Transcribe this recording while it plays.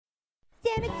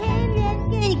Summertime love's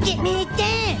gonna get me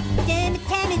down.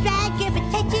 Summertime is right, girl,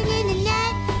 protection in the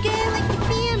night. Girl, I can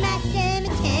feel my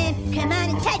summertime. Come on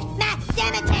and touch my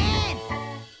summertime.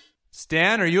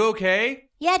 Stan, are you okay?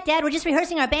 Yeah, Dad, we're just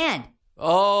rehearsing our band.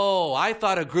 Oh, I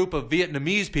thought a group of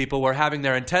Vietnamese people were having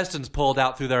their intestines pulled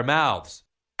out through their mouths.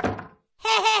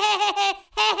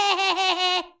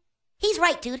 He's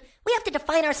right, dude. We have to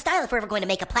define our style if we're ever going to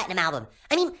make a platinum album.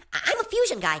 I mean, I'm a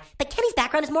fusion guy, but Kenny's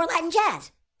background is more Latin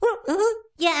jazz.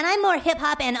 Yeah, and I'm more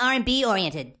hip-hop and R&B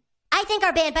oriented. I think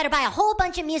our band better buy a whole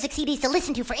bunch of music CDs to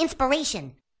listen to for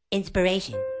inspiration.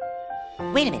 Inspiration.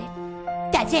 Wait a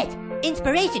minute. That's it.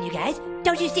 Inspiration, you guys.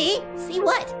 Don't you see? See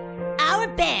what? Our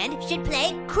band should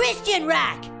play Christian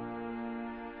rock.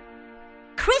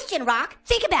 Christian rock?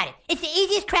 Think about it. It's the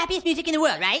easiest, crappiest music in the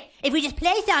world, right? If we just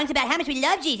play songs about how much we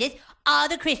love Jesus, all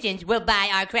the Christians will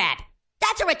buy our crap.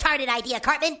 That's a retarded idea,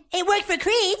 Cartman. It worked for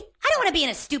Creed. I don't want to be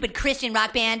in a stupid Christian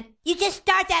rock band. You just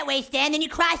start that way, Stan, then you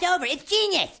cross over. It's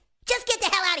genius. Just get the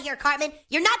hell out of here, Cartman.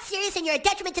 You're not serious and you're a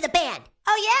detriment to the band.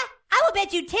 Oh, yeah? I will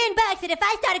bet you $10 that if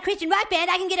I start a Christian rock band,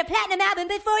 I can get a platinum album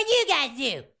before you guys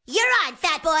do. You're on,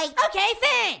 fat boy. Okay,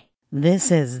 fine.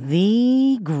 This is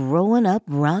the Growing Up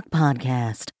Rock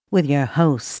Podcast with your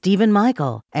hosts, Stephen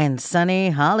Michael and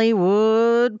Sonny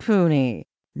Hollywood Pooney.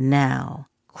 Now,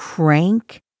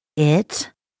 crank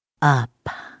it up.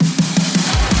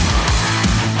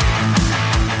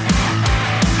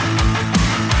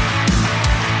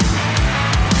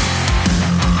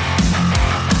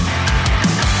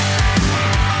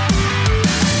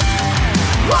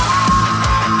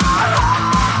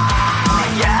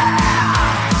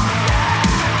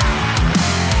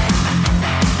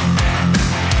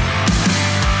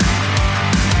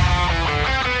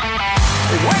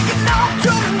 Waking up to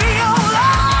the neon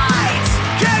lights,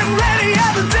 getting ready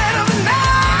at the dead of the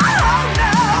night. Oh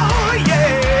no,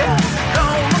 yeah, no,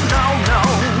 no, no.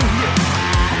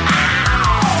 Ow,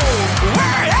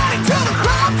 we're heading to the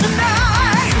club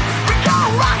tonight. We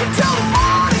gonna rock until the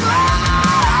morning light.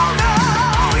 Oh no,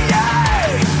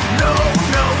 yeah, no,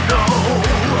 no, no.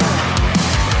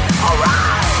 All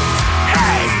right,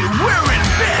 hey, we're in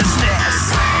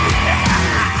business.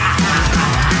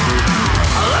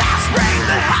 Let's bring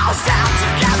the house down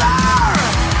together.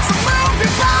 So move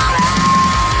your body.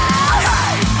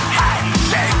 Hey, hey,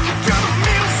 shake it to the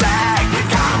music. You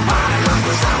got a body like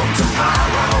it's on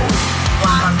tomorrow.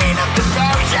 I don't need no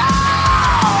confusion.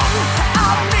 I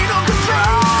don't need no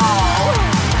control.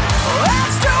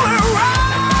 Let's do it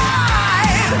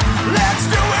right. Let's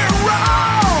do it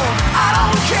wrong. I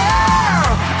don't care.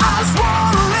 I just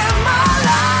wanna live my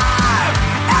life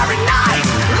every night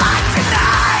like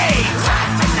tonight.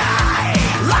 Like tonight.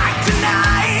 Like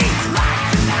tonight.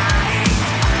 Like tonight.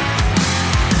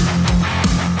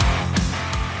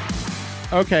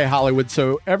 Okay, Hollywood.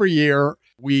 So every year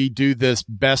we do this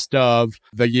best of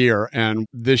the year, and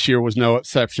this year was no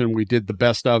exception. We did the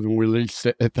best of and we released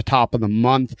it at the top of the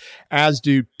month, as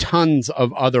do tons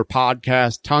of other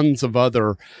podcasts, tons of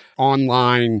other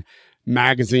online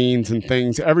magazines and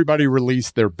things. Everybody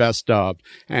released their best of.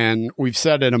 And we've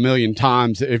said it a million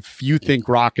times. If you think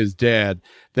rock is dead,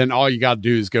 then all you got to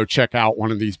do is go check out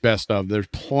one of these best of. There's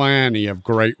plenty of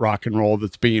great rock and roll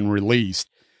that's being released.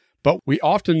 But we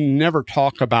often never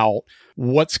talk about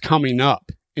what's coming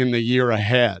up in the year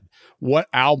ahead. What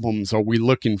albums are we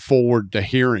looking forward to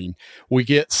hearing? We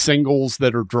get singles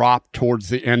that are dropped towards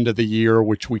the end of the year,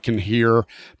 which we can hear,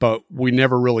 but we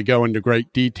never really go into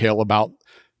great detail about,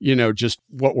 just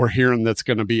what we're hearing that's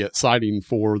going to be exciting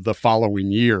for the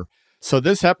following year. So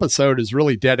this episode is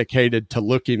really dedicated to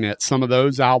looking at some of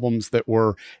those albums that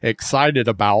we're excited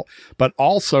about, but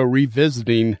also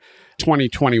revisiting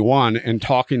 2021 and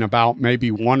talking about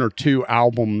maybe one or two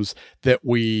albums that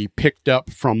we picked up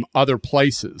from other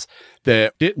places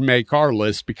that didn't make our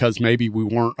list because maybe we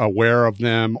weren't aware of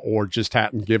them or just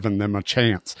hadn't given them a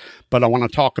chance. But I want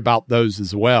to talk about those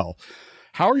as well.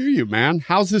 How are you, man?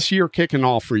 How's this year kicking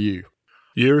off for you?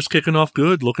 Year's kicking off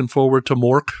good. Looking forward to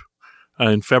Mork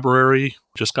in February.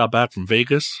 Just got back from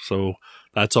Vegas, so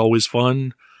that's always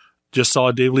fun. Just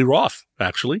saw David Lee Roth,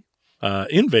 actually,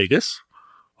 in Vegas.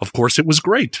 Of course, it was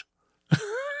great.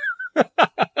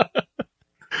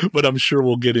 But I'm sure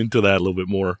we'll get into that a little bit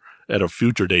more at a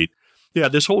future date. Yeah,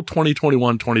 this whole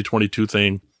 2021, 2022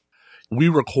 thing, we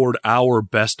record our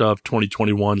best of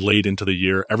 2021 late into the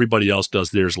year. Everybody else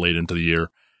does theirs late into the year.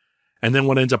 And then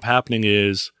what ends up happening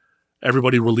is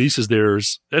everybody releases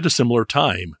theirs at a similar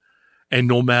time. And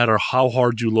no matter how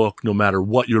hard you look, no matter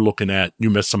what you're looking at,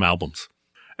 you miss some albums.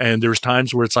 And there's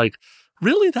times where it's like,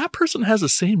 really, that person has the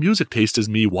same music taste as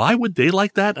me. Why would they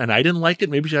like that? And I didn't like it.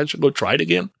 Maybe I should go try it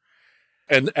again.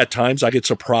 And at times I get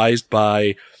surprised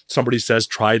by somebody says,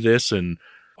 try this, and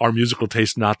our musical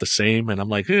taste not the same. And I'm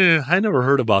like, I never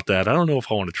heard about that. I don't know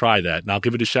if I want to try that. And I'll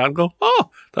give it a shot and go, oh,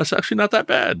 that's actually not that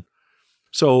bad.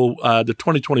 So the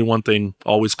 2021 thing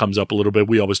always comes up a little bit.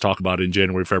 We always talk about it in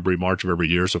January, February, March of every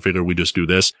year. So figure we just do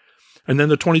this. And then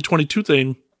the 2022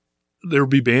 thing, there'll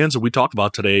be bands that we talk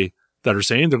about today that are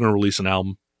saying they're going to release an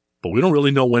album, but we don't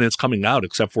really know when it's coming out,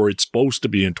 except for it's supposed to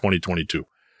be in 2022.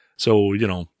 So,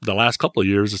 the last couple of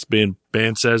years, it's been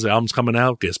band says the album's coming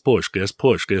out, gets pushed.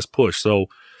 So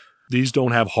these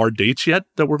don't have hard dates yet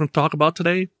that we're going to talk about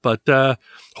today, but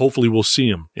hopefully we'll see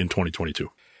them in 2022.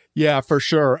 Yeah, for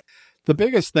sure. The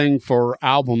biggest thing for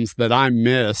albums that I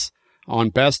miss on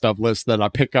best of lists that I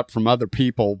pick up from other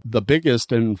people, the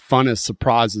biggest and funnest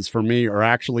surprises for me are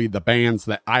actually the bands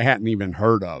that I hadn't even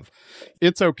heard of.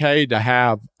 It's okay to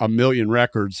have a million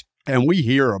records, and we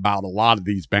hear about a lot of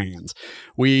these bands.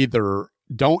 We either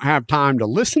don't have time to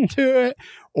listen to it,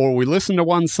 or we listen to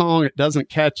one song, it doesn't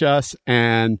catch us,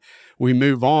 and we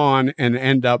move on and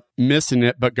end up missing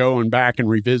it, but going back and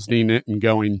revisiting it and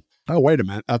going, oh, wait a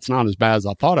minute, that's not as bad as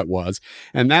I thought it was.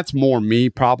 And that's more me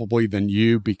probably than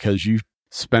you, because you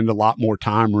spend a lot more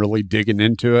time really digging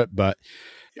into it. But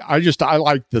I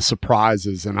like the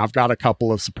surprises, and I've got a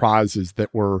couple of surprises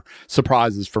that were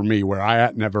surprises for me where I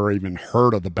had never even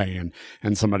heard of the band,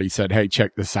 and somebody said, hey,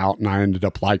 check this out, and I ended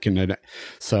up liking it.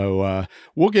 So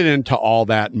we'll get into all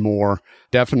that and more.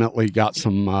 Definitely got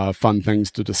some fun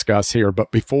things to discuss here.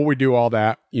 But before we do all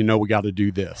that, we got to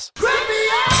do this.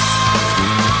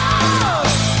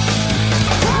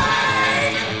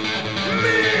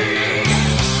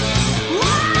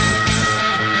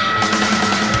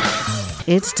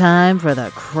 It's time for the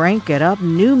Crank It Up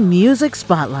New Music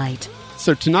Spotlight.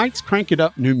 So tonight's Crank It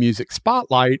Up New Music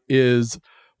Spotlight is,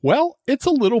 well, it's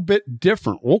a little bit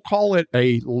different. We'll call it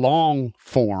a long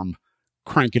form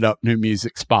Crank It Up New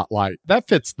Music Spotlight. That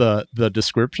fits the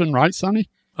description, right, Sonny?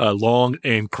 Long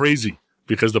and crazy,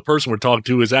 because the person we're talking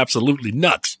to is absolutely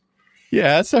nuts.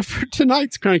 Yeah, so for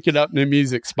tonight's Crank It Up New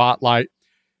Music Spotlight,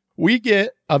 we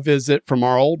get a visit from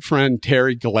our old friend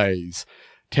Terry Glaze.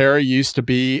 Terry used to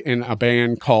be in a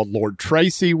band called Lord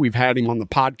Tracy. We've had him on the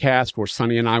podcast where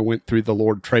Sonny and I went through the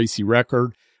Lord Tracy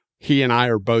record. He and I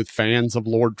are both fans of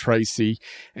Lord Tracy,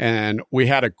 and we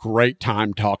had a great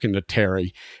time talking to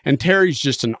Terry. And Terry's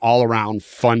just an all-around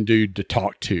fun dude to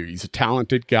talk to. He's a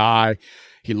talented guy.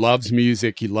 He loves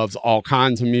music. He loves all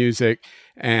kinds of music.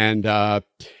 And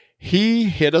he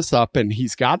hit us up, and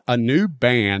he's got a new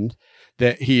band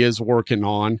that he is working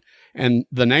on. And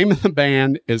the name of the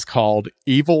band is called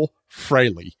Evil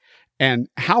Frehley. And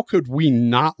how could we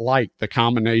not like the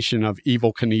combination of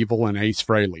Evel Knievel and Ace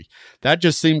Frehley? That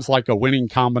just seems like a winning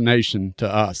combination to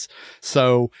us.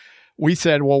 So we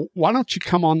said, well, why don't you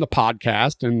come on the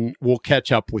podcast and we'll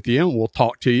catch up with you and we'll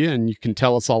talk to you and you can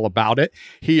tell us all about it.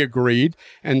 He agreed.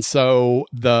 And so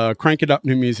the Crank It Up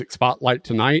New Music Spotlight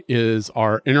tonight is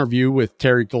our interview with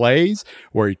Terry Glaze,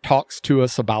 where he talks to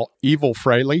us about Evil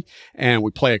Frehley, and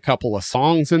we play a couple of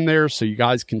songs in there so you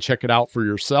guys can check it out for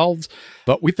yourselves.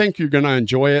 But we think you're going to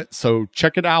enjoy it. So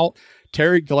check it out.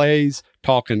 Terry Glaze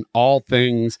talking all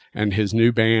things and his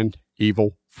new band,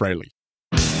 Evil Frehley.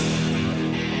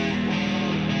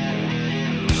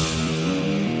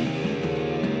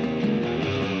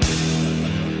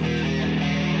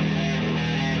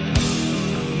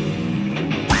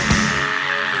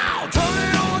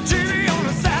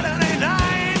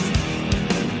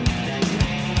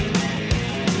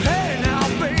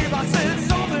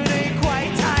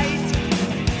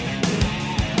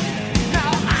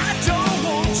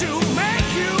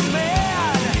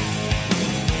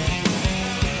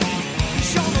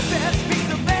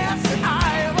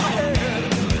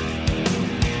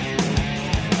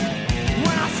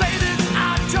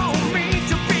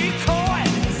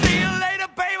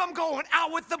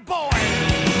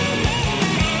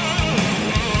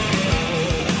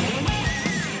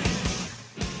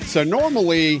 So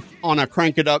normally on a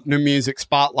Crank It Up New Music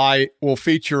Spotlight, we'll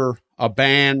feature a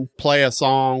band, play a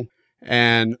song,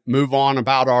 and move on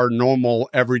about our normal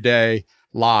everyday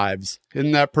lives.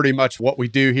 Isn't that pretty much what we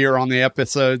do here on the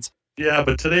episodes? Yeah,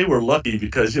 but today we're lucky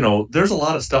because, there's a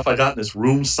lot of stuff I got in this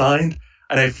room signed,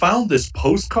 and I found this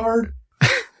postcard.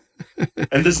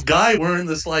 And this guy wearing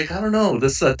this,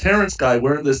 this Terrence guy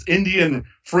wearing this Indian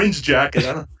fringe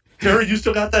jacket. Terry, you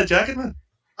still got that jacket, man?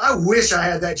 I wish I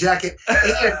had that jacket.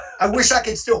 And I wish I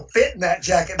could still fit in that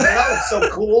jacket, man. That looks so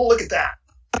cool. Look at that.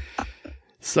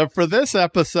 So for this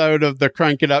episode of the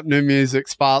Crank It Up New Music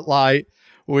Spotlight,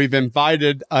 we've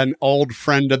invited an old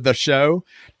friend of the show,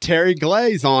 Terry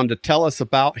Glaze, on to tell us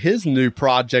about his new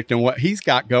project and what he's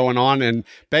got going on, and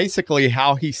basically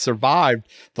how he survived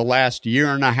the last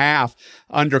year and a half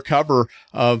under cover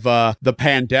of the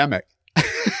pandemic.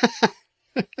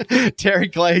 Terry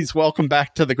Glaze, welcome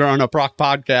back to the Grown Up Rock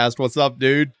Podcast. What's up,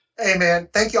 dude? Hey, man.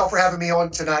 Thank you all for having me on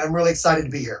tonight. I'm really excited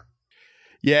to be here.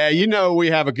 Yeah, you know we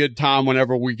have a good time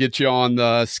whenever we get you on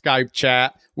the Skype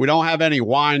chat. We don't have any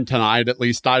wine tonight, at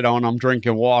least I don't. I'm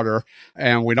drinking water,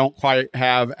 and we don't quite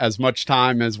have as much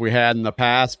time as we had in the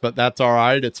past, but that's all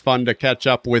right. It's fun to catch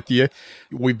up with you.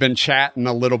 We've been chatting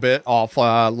a little bit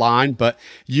offline, but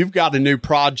you've got a new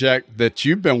project that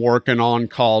you've been working on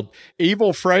called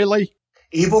Evil Frehley.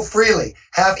 Evil Frehley.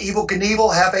 Half Evil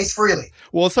Knievel, half Ace Frehley.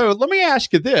 Well, so let me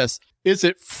ask you this. Is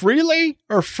it Frehley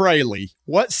or Frehley?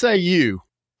 What say you?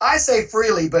 I say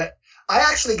Frehley, but I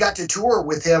actually got to tour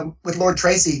with him, with Lord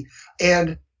Tracy,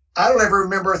 and I don't ever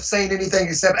remember saying anything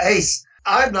except Ace.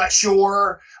 I'm not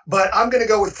sure, but I'm going to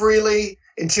go with Frehley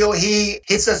until he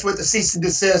hits us with the cease and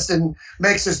desist and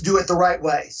makes us do it the right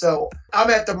way. So I'm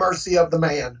at the mercy of the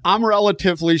man. I'm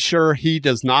relatively sure he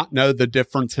does not know the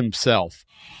difference himself.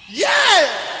 Yeah!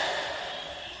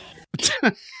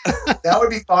 That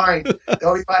would be fine. That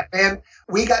would be fine. Man,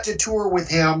 we got to tour with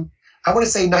him, I want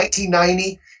to say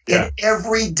 1990, and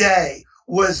every day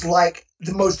was like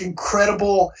the most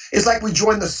incredible. It's like we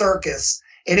joined the circus,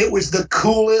 and it was the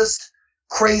coolest,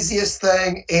 craziest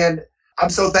thing, and I'm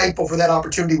so thankful for that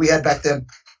opportunity we had back then.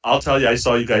 I'll tell you, I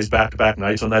saw you guys back-to-back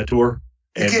nights on that tour,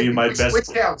 and me and my best... Which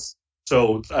towns?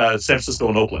 So, San Francisco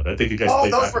and Oakland. I think you guys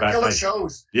played those back-to-back were killer nights.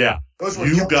 shows. Yeah. Those were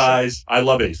you killer guys, shows. I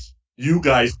love Ace. You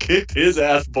guys kicked his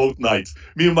ass both nights.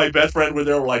 Me and my best friend were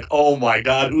there. We're like, oh my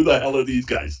God, who the hell are these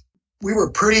guys? We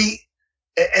were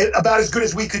about as good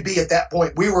as we could be at that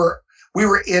point. We were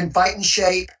in fighting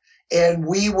shape, and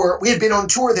we had been on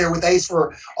tour there with Ace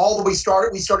for all the way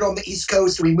started. We started on the East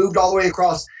Coast, and we moved all the way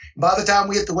across. By the time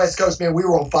we hit the West Coast, man, we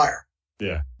were on fire.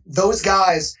 Yeah. Those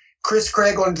guys, Chris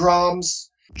Craig on drums,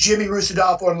 Jimmy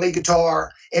Rusadolfo on lead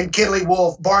guitar, and Kenley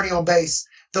Wolf, Barney on bass.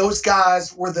 Those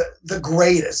guys were the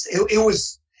greatest. It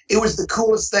was the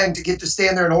coolest thing to get to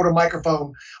stand there and hold a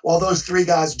microphone while those three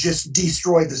guys just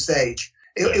destroyed the stage.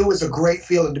 It was a great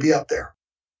feeling to be up there.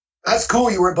 That's cool.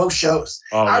 You were at both shows.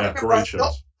 Oh, yeah, great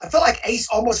shows. I felt like Ace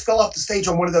almost fell off the stage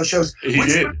on one of those shows. He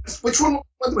did. Which one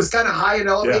was kind of high and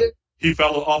elevated? Yeah. He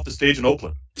fell off the stage in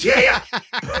Oakland. Yeah.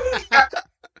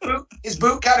 His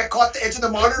boot kind of caught the edge of the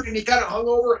monitor, and he kind of hung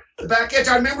over the back edge.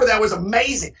 I remember that was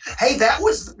amazing. Hey, that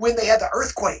was when they had the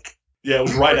earthquake. Yeah, it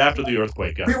was right after the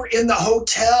earthquake. Yeah. We were in the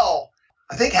hotel.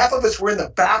 I think half of us were in the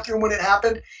bathroom when it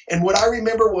happened. And what I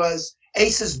remember was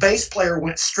Ace's bass player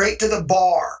went straight to the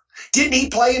bar. Didn't he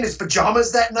play in his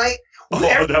pajamas that night?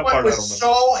 Everyone was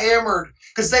so hammered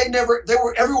because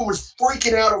everyone was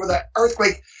freaking out over that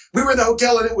earthquake. We were in the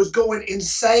hotel and it was going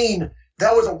insane.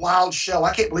 That was a wild show.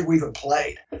 I can't believe we even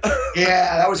played.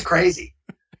 Yeah, that was crazy.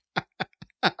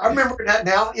 I remember that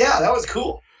now. Yeah, that was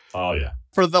cool. Oh, yeah.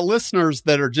 For the listeners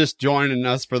that are just joining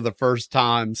us for the first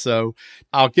time, so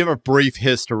I'll give a brief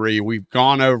history. We've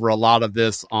gone over a lot of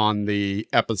this on the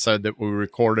episode that we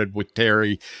recorded with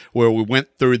Terry, where we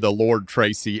went through the Lord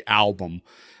Tracy album.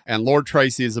 And Lord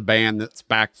Tracy is a band that's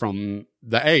back from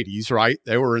the 80s, right?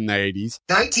 They were in the 80s.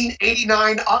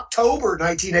 1989, October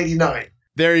 1989.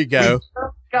 There you go.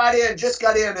 We just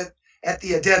got in at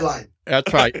the deadline.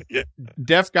 That's right. Yeah.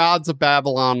 Deaf Gods of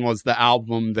Babylon was the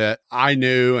album that I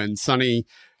knew, and Sonny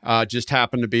just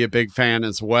happened to be a big fan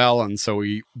as well. And so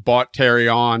we bought Terry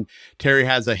on. Terry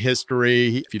has a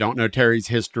history. If you don't know Terry's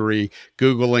history,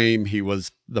 Google him. He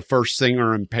was the first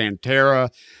singer in Pantera.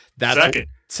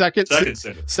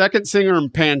 Second singer in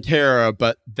Pantera,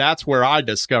 but that's where I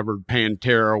discovered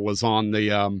Pantera was on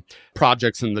the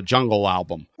Projects in the Jungle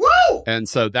album. Woo! And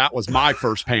so that was my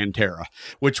first Pantera,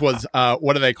 which was,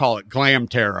 what do they call it?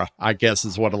 Glamterra, I guess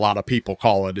is what a lot of people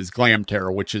call it, is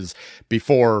Glamterra, which is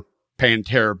before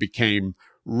Pantera became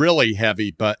really heavy.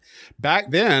 But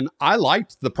back then, I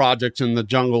liked the Projects in the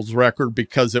Jungle's record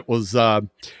because it was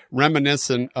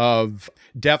reminiscent of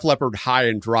Def Leppard High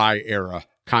and Dry era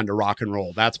kind of rock and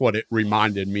roll. That's what it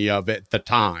reminded me of at the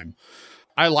time.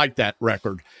 I like that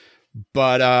record,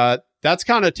 but that's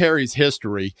kind of Terry's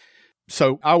history.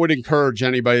 So I would encourage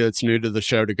anybody that's new to the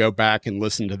show to go back and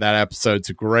listen to that episode. It's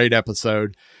a great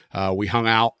episode. We hung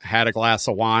out, had a glass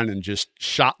of wine, and just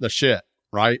shot the shit,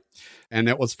 right? And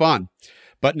it was fun.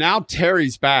 But now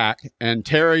Terry's back, and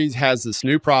Terry has this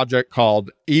new project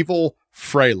called Evil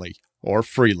Frehley. Or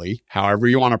Frehley, however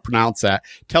you want to pronounce that.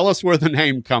 Tell us where the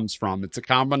name comes from. It's a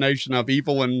combination of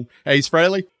Evil and Ace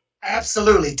Frehley?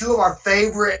 Absolutely. Two of our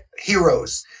favorite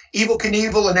heroes, Evel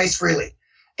Knievel and Ace Frehley.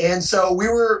 And so we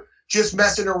were just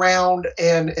messing around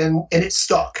and it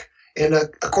stuck. And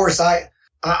of course,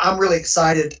 I'm really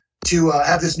excited to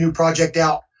have this new project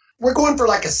out. We're going for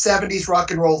like a 70s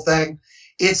rock and roll thing.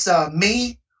 It's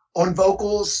me on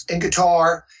vocals and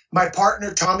guitar, my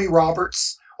partner Tommy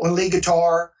Roberts on lead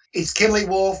guitar. It's Kenley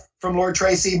Wolf from Lord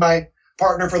Tracy, my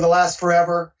partner for The Last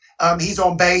Forever. He's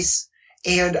on bass.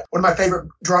 And one of my favorite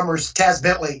drummers, Taz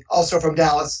Bentley, also from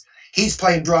Dallas, he's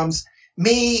playing drums.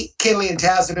 Me, Kenley, and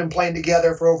Taz have been playing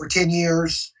together for over 10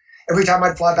 years. Every time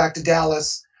I'd fly back to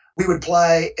Dallas, we would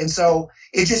play. And so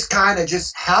it just kind of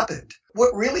just happened.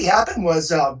 What really happened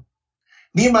was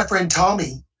me and my friend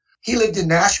Tommy, he lived in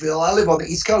Nashville. I live on the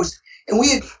East Coast. And we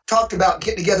had talked about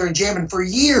getting together and jamming for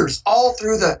years, all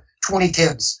through the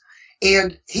 2010s.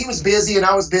 And he was busy and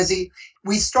I was busy.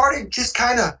 We started just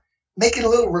kind of making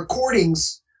little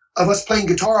recordings of us playing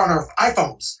guitar on our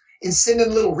iPhones and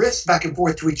sending little riffs back and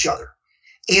forth to each other.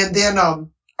 And then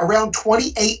around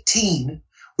 2018,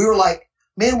 we were like,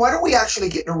 man, why don't we actually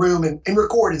get in a room and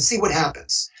record and see what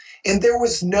happens? And there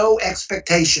was no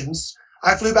expectations.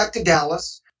 I flew back to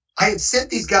Dallas. I had sent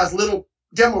these guys little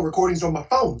demo recordings on my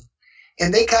phone,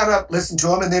 and they kind of listened to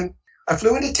them. And then I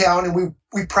flew into town, and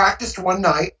we practiced one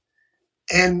night,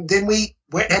 and then we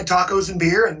went and had tacos and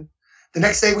beer. And the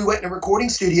next day we went in a recording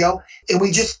studio, and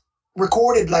we just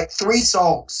recorded like 3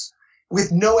 songs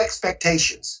with no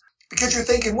expectations. Because you're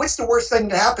thinking, what's the worst thing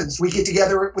that happens? We get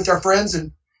together with our friends and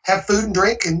have food and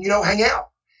drink and, hang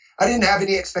out. I didn't have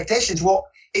any expectations. Well,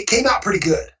 it came out pretty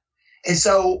good. And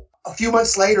so a few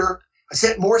months later, I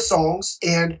sent more songs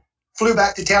and flew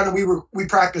back to town, and we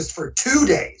practiced for 2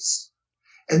 days.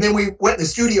 And then we went in the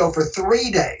studio for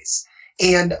 3 days.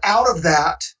 And out of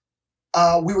that,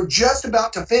 we were just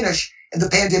about to finish, and the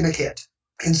pandemic hit.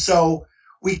 And so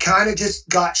we kind of just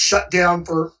got shut down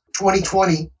for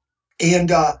 2020.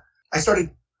 And I started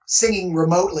singing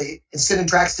remotely and sending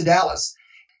tracks to Dallas.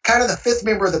 Kind of the 5th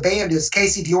member of the band is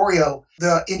Casey Diorio,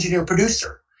 the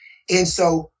engineer-producer. And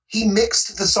so he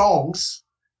mixed the songs.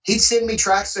 He'd send me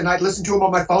tracks, and I'd listen to them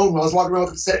on my phone while I was walking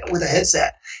around with a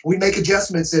headset. We'd make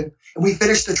adjustments, and we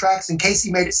finished the tracks, and Casey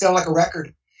made it sound like a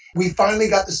record. We finally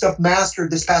got the stuff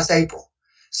mastered this past April.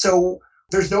 So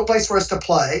there's no place for us to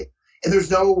play, and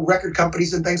there's no record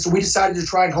companies and things, so we decided to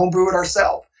try and homebrew it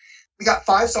ourselves. We got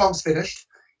 5 songs finished.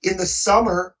 In the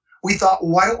summer, we thought,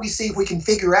 why don't we see if we can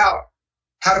figure out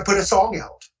how to put a song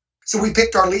out? So we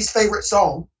picked our least favorite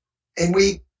song, and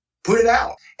we put it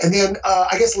out. And then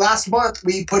I guess last month,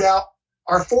 we put out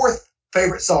our 4th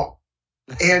favorite song.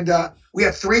 And we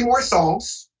have 3 more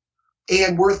songs,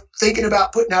 and we're thinking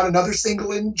about putting out another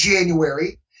single in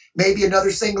January, maybe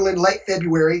another single in late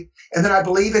February. And then I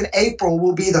believe in April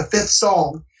will be the 5th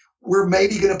song. We're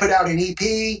maybe going to put out an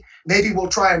EP. Maybe we'll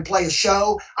try and play a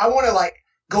show. I want to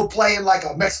go play in like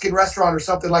a Mexican restaurant or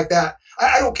something like that.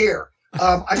 I don't care.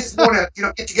 I just want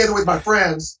to, get together with my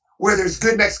friends where there's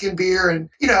good Mexican beer, and,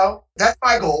 that's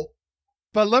my goal.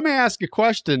 But let me ask a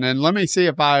question, and let me see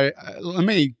if let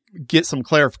me get some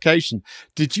clarification.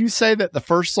 Did you say that the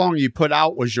first song you put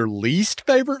out was your least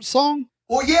favorite song?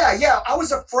 Well, yeah. I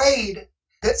was afraid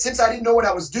that since I didn't know what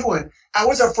I was doing, I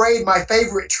was afraid my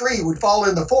favorite tree would fall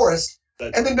in the forest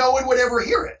and then no one would ever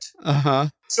hear it. Uh-huh.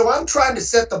 So I'm trying to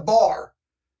set the bar.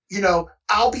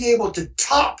 I'll be able to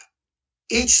top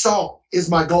each song is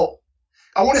my goal.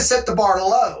 I want to set the bar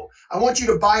low. I want you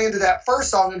to buy into that first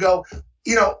song and go,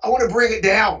 I want to bring it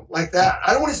down like that.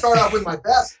 I don't want to start off with my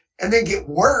best and then get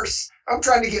worse. I'm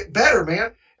trying to get better,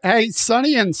 man. Hey,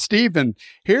 Sonny and Steven,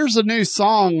 here's a new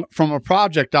song from a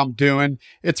project I'm doing.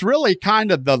 It's really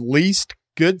kind of the least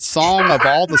good song of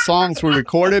all the songs we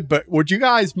recorded, but would you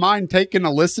guys mind taking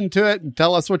a listen to it and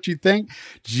tell us what you think?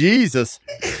 Jesus.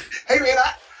 Hey, man,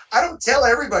 I don't tell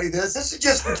everybody this. This is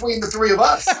just between the 3 of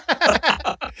us.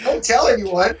 Don't tell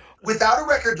anyone. Without a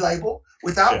record label,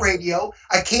 without radio,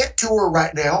 I can't tour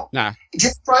right now. Nah.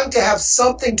 Just trying to have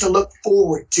something to look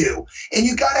forward to. And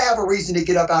you got to have a reason to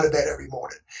get up out of bed every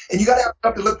morning. And you got to have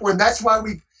something to look for. And that's why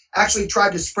we've actually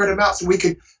tried to spread them out so we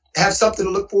could have something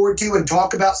to look forward to and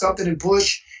talk about something and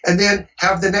push and then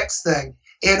have the next thing.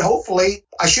 And hopefully,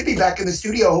 I should be back in the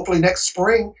studio, hopefully next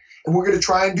spring, and we're going to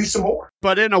try and do some more.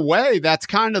 But in a way, that's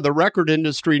kind of the record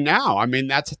industry now. I mean,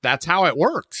 that's how it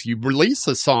works. You release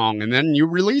a song, and then you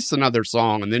release another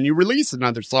song, and then you release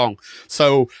another song.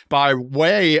 So by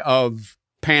way of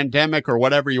pandemic or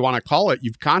whatever you want to call it,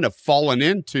 you've kind of fallen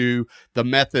into the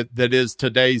method that is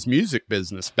today's music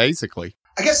business, basically.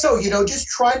 I guess so, just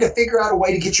trying to figure out a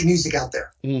way to get your music out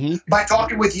there. Mm-hmm. By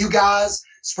talking with you guys,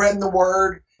 spreading the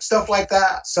word, stuff like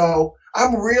that. So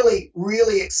I'm really,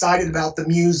 really excited about the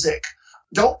music.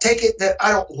 Don't take it that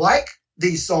I don't like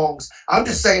these songs. I'm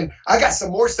just saying I got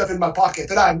some more stuff in my pocket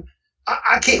that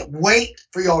I can't wait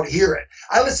for y'all to hear it.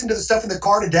 I listened to the stuff in the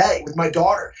car today with my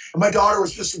daughter, and my daughter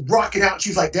was just rocking out. She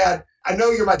was like, Dad, I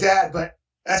know you're my dad, but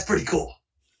that's pretty cool.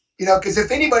 You know, because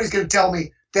if anybody's going to tell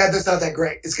me, Dad, that's not that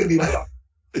great, it's going to be my daughter.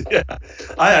 Yeah,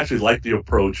 I actually like the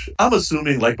approach. I'm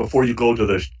assuming, like, before you go to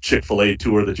the Chick-fil-A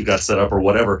tour that you got set up or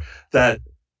whatever, that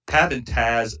having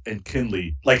Taz and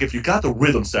Kinley, like, if you got the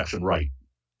rhythm section right,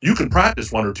 you can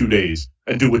practice 1 or 2 days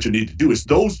and do what you need to do. It's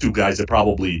those two guys that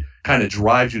probably kind of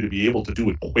drives you to be able to do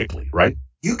it quickly, right?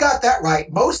 You got that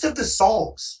right. Most of the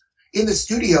songs in the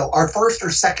studio are first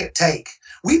or second take.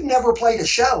 We've never played a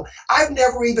show. I've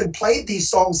never even played these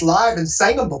songs live and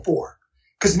sang them before.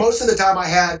 Because most of the time I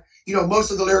had, you know,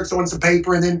 most of the lyrics on some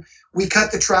paper, and then we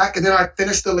cut the track, and then I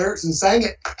finished the lyrics and sang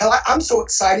it. Hell, I'm so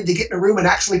excited to get in a room and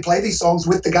actually play these songs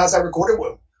with the guys I recorded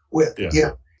with.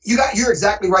 Yeah. You know, you're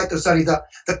exactly right though, Sonny.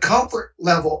 The comfort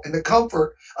level and the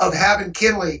comfort of having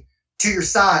Kinley to your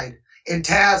side and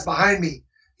Taz behind me.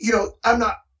 You know, I'm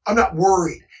not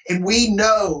worried, and we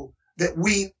know that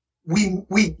we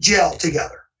gel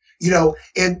together. You know,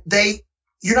 and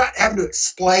you're not having to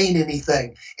explain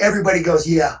anything. Everybody goes,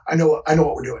 yeah, I know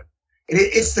what we're doing. And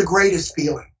it's the greatest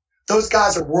feeling. Those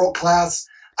guys are world class.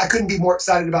 I couldn't be more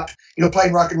excited about, you know,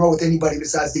 playing rock and roll with anybody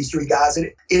besides these three guys. And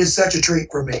it is such a treat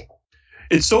for me.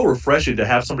 It's so refreshing to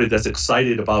have somebody that's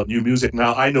excited about new music.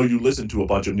 Now, I know you listen to a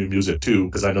bunch of new music too,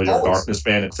 because I know you're a Darkness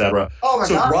fan, etc. Oh my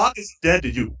God. God. So rock isn't dead to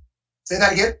you. Say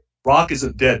that again? Rock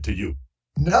isn't dead to you.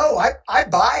 No, I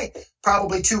buy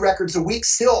probably 2 records a week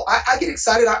still. I get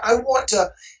excited. I want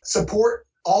to support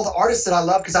all the artists that I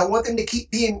love because I want them to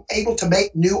keep being able to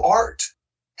make new art.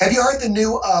 Have you heard the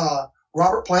new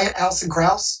Robert Plant, Alison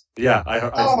Krauss? Yeah, I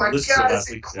oh my God,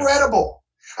 it's incredible.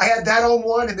 Yeah. I had that on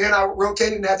one, and then I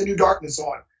rotated and had the new Darkness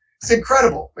on. It's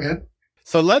incredible, man.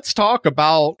 So let's talk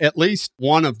about at least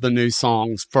one of the new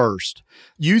songs first.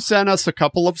 You sent us a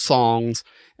couple of songs,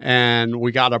 and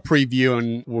we got a preview,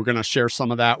 and we're going to share some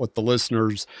of that with the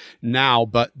listeners now.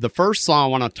 But the first song I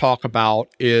want to talk about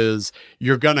is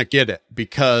You're Gonna Get It,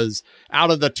 because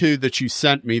out of the 2 that you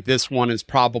sent me, this one is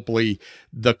probably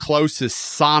the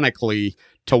closest sonically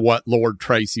to what Lord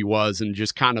Tracy was, and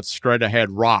just kind of straight ahead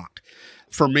rock.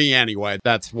 For me, anyway,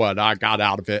 that's what I got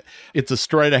out of it. It's a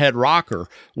straight ahead rocker.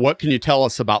 What can you tell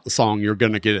us about the song You're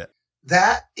Gonna Get It?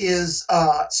 That is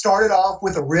started off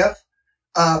with a riff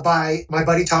by my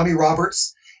buddy Tommy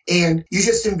Roberts. And you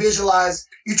just visualize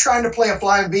you trying to play a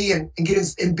flying V and get in,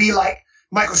 and be like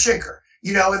Michael Schenker,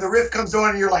 you know, and the riff comes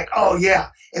on and you're like, oh yeah.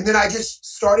 And then I just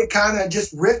started kind of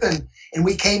just riffing, and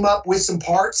we came up with some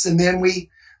parts, and then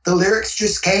the lyrics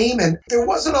just came, and there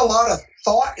wasn't a lot of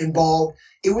thought involved.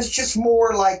 It was just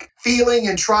more like feeling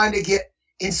and trying to get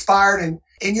inspired. And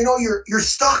you know, you're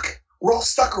stuck. We're all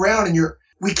stuck around, and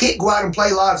we can't go out and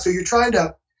play live. So you're trying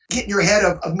to get in your head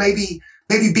of maybe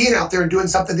being out there and doing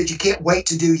something that you can't wait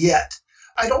to do yet.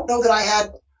 I don't know that I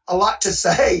had a lot to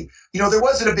say. You know, there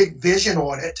wasn't a big vision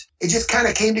on it. It just kind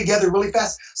of came together really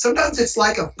fast. Sometimes it's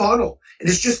like a funnel, and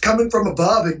it's just coming from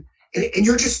above, and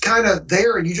you're just kind of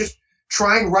there, and you just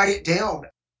try and write it down.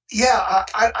 Yeah,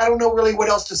 I don't know really what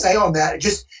else to say on that.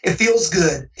 It feels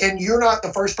good. And you're not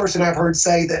the first person I've heard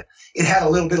say that it had a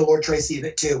little bit of Lord Tracy in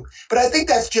it too. But I think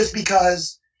that's just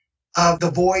because of the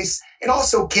voice, and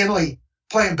also Kinley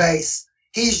playing bass.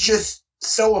 He's just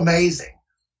so amazing,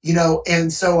 you know?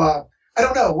 And so I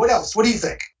don't know. What else? What do you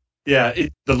think? Yeah,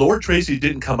 the Lord Tracy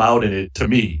didn't come out in it to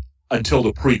me until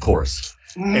the pre-chorus.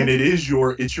 Mm-hmm. And it's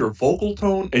your vocal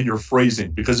tone and your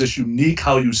phrasing, because it's unique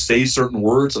how you say certain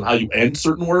words and how you end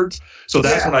certain words. So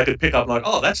that's when I could pick up, like,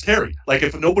 oh, that's Terry. Like,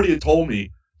 if nobody had told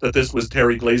me that this was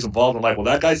Terry Glaze involved, I'm like, well,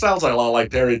 that guy sounds like a lot like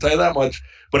Terry, I'll tell you that much.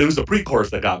 But it was the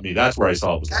pre-chorus that got me. That's where I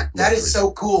saw it was. That is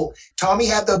so cool. Tommy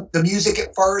had the music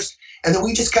at first, and then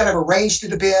we just kind of arranged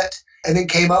it a bit and then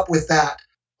came up with that.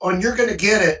 On You're Gonna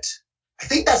Get It, I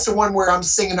think that's the one where I'm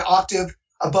singing an octave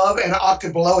above and an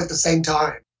octave below at the same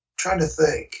time. Trying to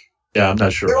think. Yeah, I'm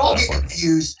not sure. They're all getting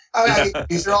confused.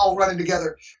 They're all running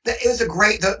together. It was a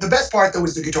great. The best part though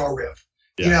was the guitar riff.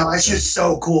 Yeah. You know, it's just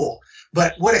so cool.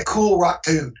 But what a cool rock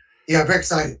tune. Yeah, I'm very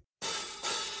excited.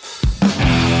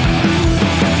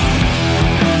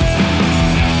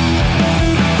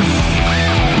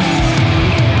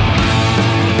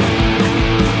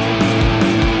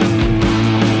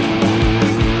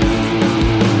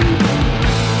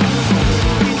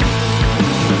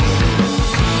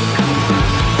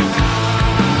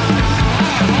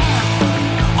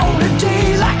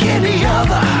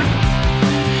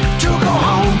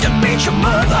 Your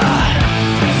mother.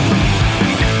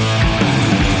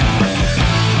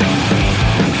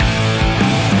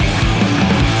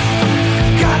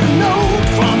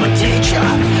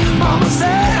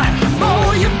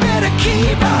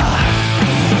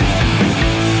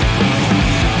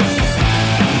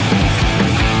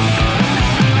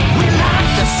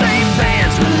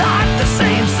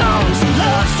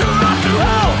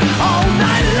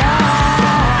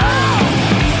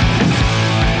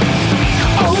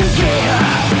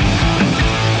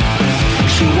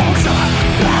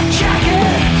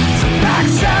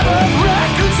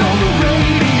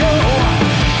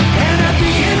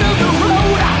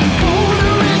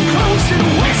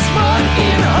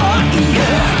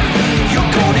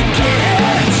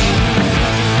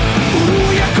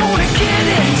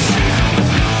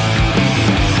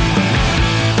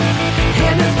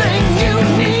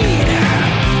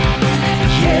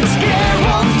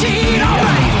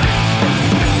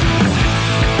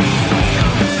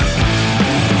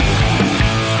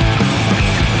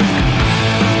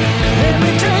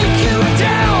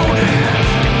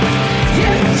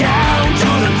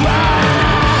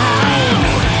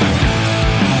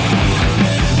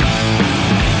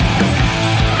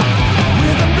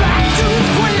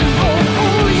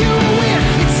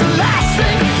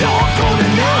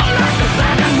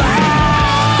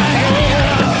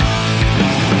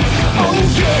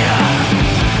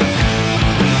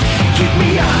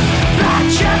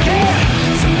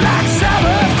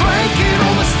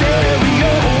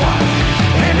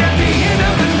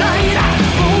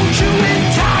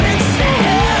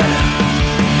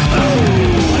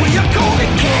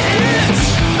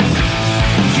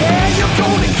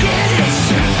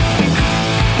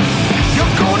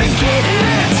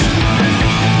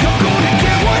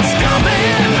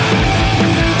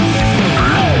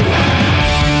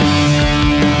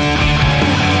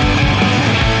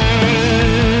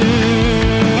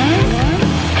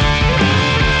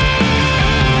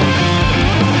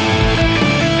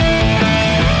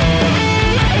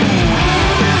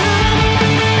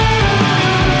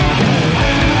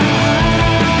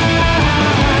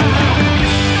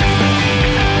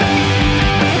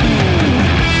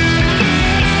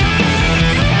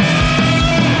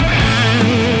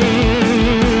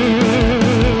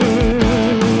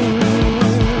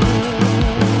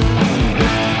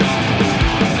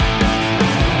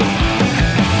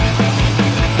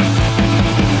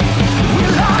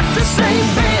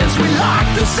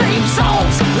 the same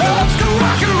songs, loves to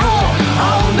rock and roll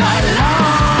all night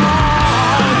long.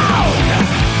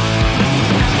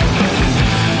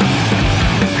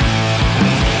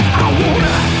 I want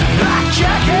a black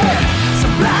jacket,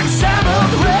 some Black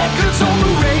Sabbath records on the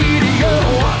radio,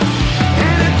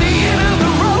 and at the end of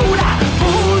the road I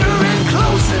pulled her in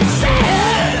close and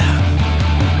said,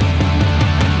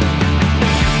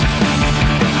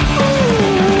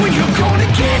 ooh, you're gonna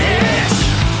get it.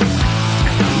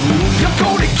 You're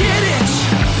gonna get it.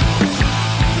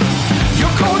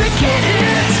 You're gonna get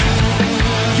it.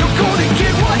 You're gonna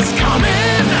get what's coming.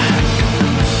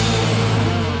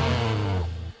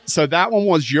 So that one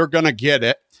was You're Gonna Get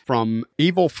It from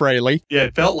Evil Fraley. Yeah,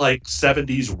 it felt like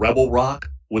 70s rebel rock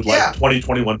with like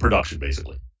 2021 production,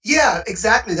 basically. Yeah,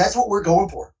 exactly. That's what we're going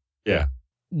for. Yeah.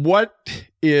 What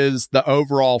is the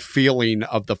overall feeling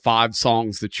of the 5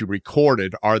 songs that you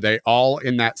recorded? Are they all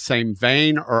in that same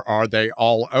vein, or are they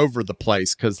all over the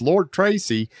place? Because Lord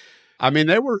Tracy, I mean,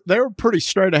 they were pretty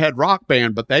straight ahead rock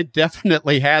band, but they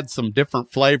definitely had some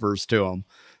different flavors to them.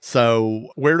 So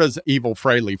where does Evil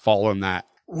Fraley fall in that?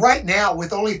 Right now,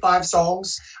 with only 5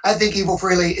 songs, I think Evil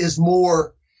Fraley is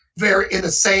more very in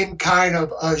the same kind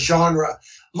of genre.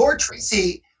 Lord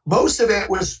Tracy, most of it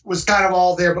was kind of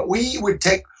all there, but we would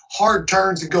take hard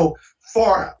turns and go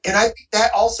far. And I think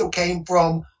that also came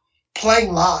from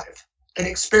playing live and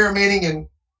experimenting and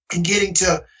getting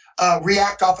to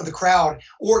react off of the crowd,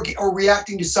 or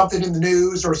reacting to something in the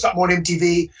news or something on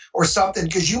MTV or something,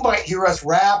 because you might hear us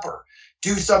rap or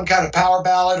do some kind of power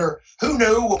ballad, or who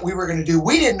knew what we were going to do.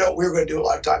 We didn't know what we were going to do a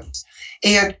lot of times.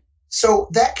 And so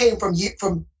that came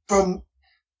from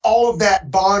all of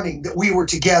that bonding that we were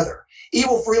together.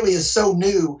 Evil Fraley is so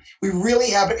new. We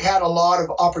really haven't had a lot of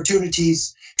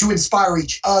opportunities to inspire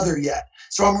each other yet.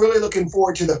 So I'm really looking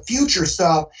forward to the future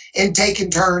stuff and taking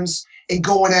turns and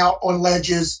going out on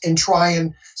ledges and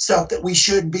trying stuff that we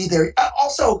shouldn't be there.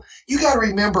 Also, you got to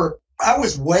remember, I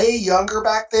was way younger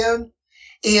back then,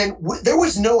 and there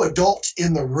was no adult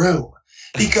in the room,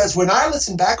 because when I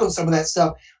listen back on some of that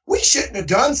stuff, we shouldn't have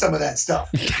done some of that stuff.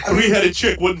 I mean, 3-headed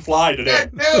chick wouldn't fly today.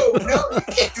 No, you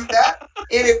can't do that.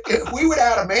 And if we would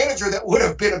have had a manager that would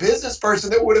have been a business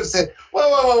person that would have said,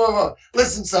 whoa,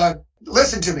 listen, son,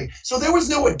 listen to me. So there was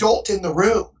no adult in the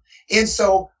room. And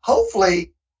so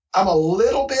hopefully I'm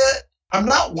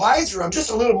not wiser, I'm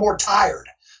just a little more tired.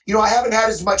 You know, I haven't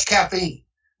had as much caffeine.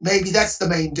 Maybe that's the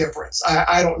main difference.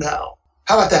 I don't know.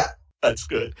 How about that? That's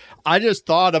good. I just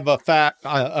thought of a fact.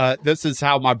 This is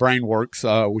how my brain works,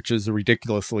 which is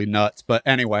ridiculously nuts. But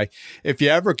anyway, if you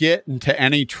ever get into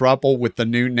any trouble with the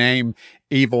new name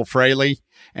Evil Fraley,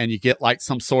 and you get like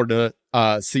some sort of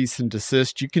cease and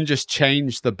desist, you can just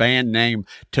change the band name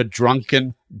to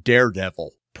Drunken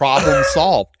Daredevil. Problem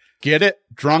solved. Get it?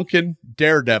 Drunken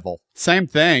Daredevil. Same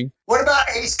thing. What about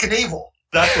Ace Knievel?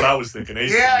 That's what I was thinking.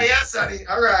 Yeah, sonny.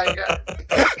 All right.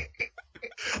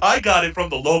 I got it from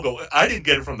the logo. I didn't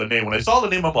get it from the name. When I saw the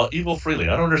name, I'm like, Evil Fraley.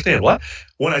 I don't understand. What?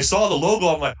 When I saw the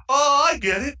logo, I'm like, oh, I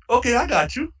get it. Okay, I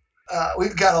got you.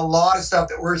 We've got a lot of stuff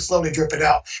that we're slowly dripping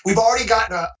out. We've already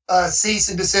gotten a cease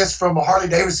and desist from Harley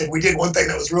Davidson. We did one thing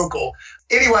that was real cool.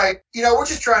 Anyway, we're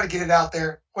just trying to get it out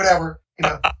there. Whatever,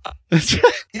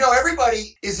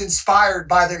 everybody is inspired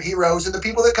by their heroes and the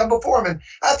people that come before them. And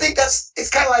I think it's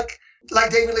kind of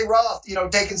like David Lee Roth,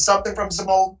 taking something from some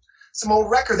old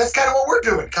record. That's kind of what we're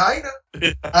doing, kind of.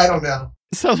 I don't know.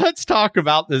 So let's talk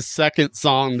about this second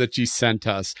song that you sent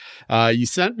us. You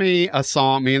sent me and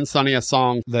Sonny a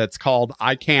song that's called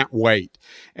I Can't Wait.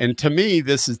 And to me,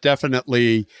 this is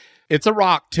definitely, it's a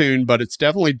rock tune, but it's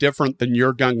definitely different than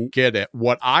You're Gonna Get It.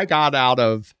 What I got out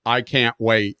of I Can't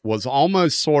Wait was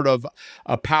almost sort of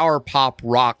a power pop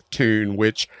rock tune,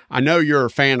 which I know you're a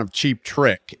fan of Cheap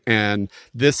Trick. And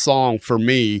this song for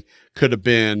me could have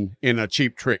been in a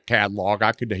Cheap Trick catalog.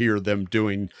 I could hear them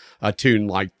doing a tune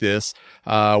like this.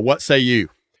 What say you?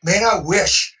 Man, I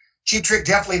wish. Cheap Trick,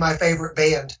 definitely my favorite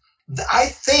band. I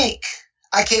think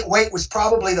I Can't Wait was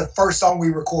probably the first song we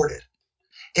recorded.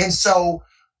 And so,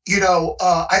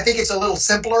 I think it's a little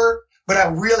simpler, but I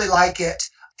really like it.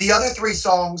 The other 3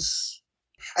 songs,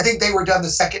 I think they were done the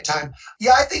second time.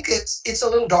 Yeah, I think it's a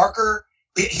little darker.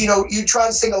 You try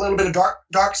to sing a little bit of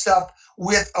dark stuff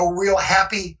with a real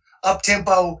happy,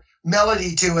 up-tempo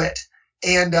melody to it,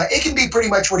 and it can be pretty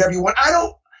much whatever you want.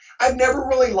 I've never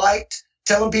really liked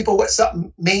telling people what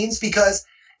something means, because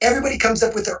everybody comes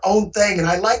up with their own thing, and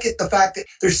I like the fact that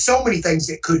there's so many things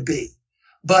it could be,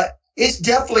 but it's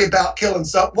definitely about killing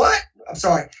what? I'm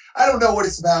sorry. I don't know what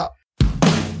it's about.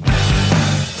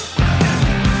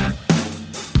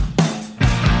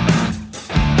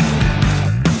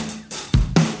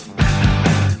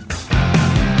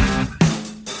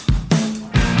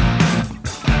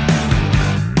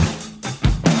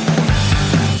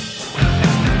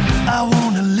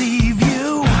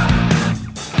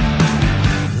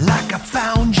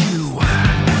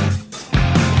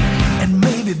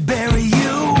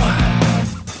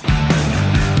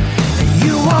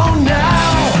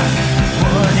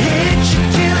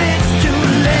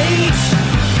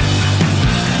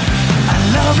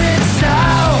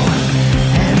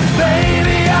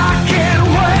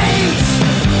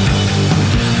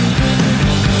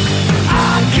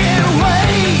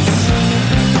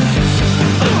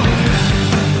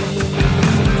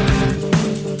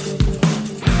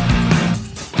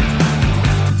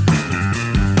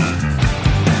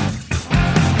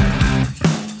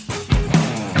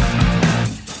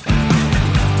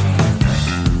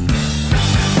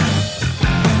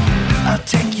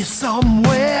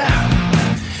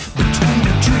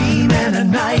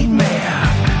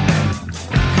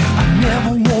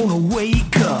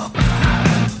 wake up.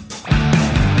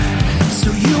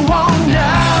 So you won't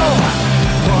know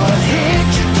what hit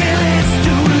you till it's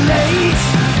too late.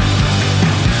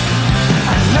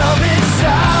 I love it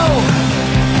so,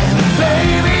 and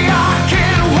baby I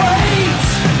can't wait.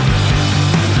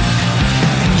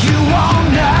 And you won't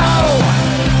know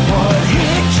what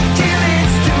hit you till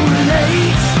it's too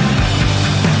late.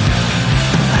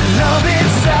 I love it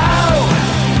so,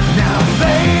 now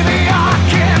baby I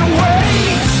can't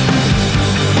wait.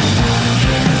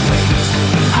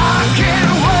 I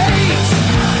can't wait.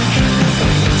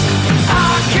 I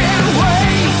can't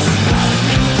wait.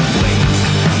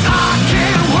 I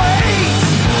can't wait.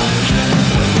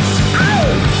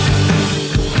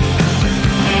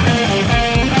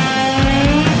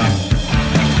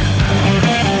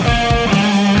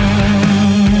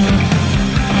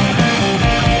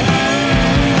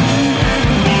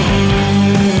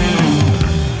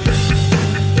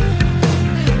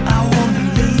 I wanna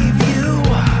leave you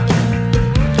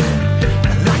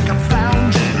like I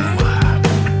found you,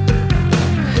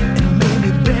 and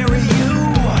maybe bury you.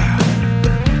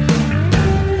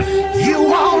 You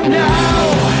won't know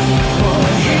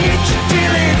what hit you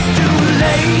till it's too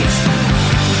late.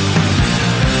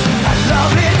 I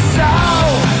love it so,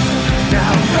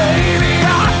 now baby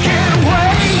I can't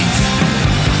wait.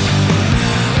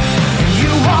 And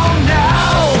you won't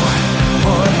know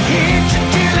what hit you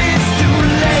till it's too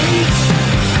late.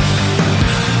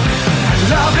 I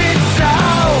love it so,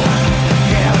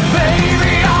 yeah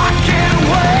baby I can't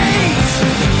wait.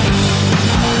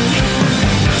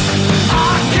 I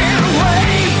can't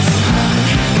wait.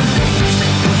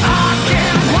 I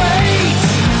can't wait.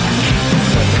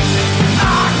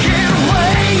 I can't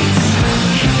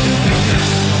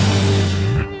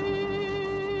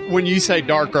wait. When you say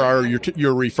darker,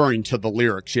 you're referring to the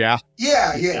lyrics, yeah?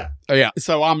 Yeah. Yeah.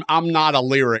 So I'm not a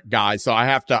lyric guy, so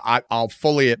I'll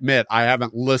fully admit I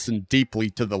haven't listened deeply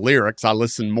to the lyrics. I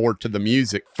listen more to the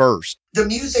music first. The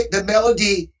music, the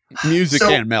melody, Music So-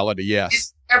 and melody, yes.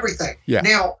 is everything. Yeah.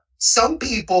 Now, some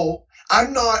people,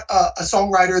 I'm not a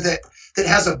songwriter that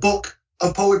has a book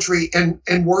of poetry and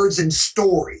words and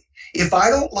story. If I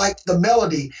don't like the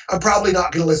melody, I'm probably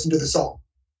not going to listen to the song.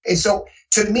 And so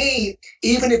to me,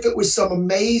 even if it was some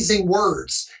amazing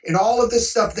words and all of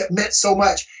this stuff that meant so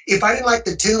much, if I didn't like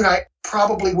the tune, I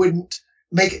probably wouldn't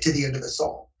make it to the end of the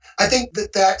song. I think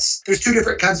there's two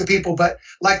different kinds of people, but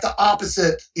like the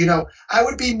opposite, I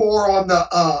would be more on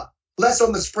the, less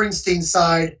on the Springsteen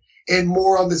side and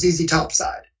more on the ZZ Top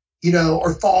side,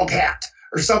 or Foghat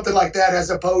or something like that, as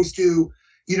opposed to,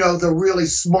 the really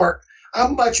smart.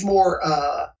 I'm much more,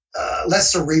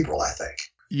 less cerebral, I think.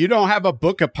 You don't have a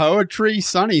book of poetry?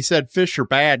 Sonny said Fisher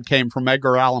Bad came from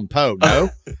Edgar Allan Poe, no?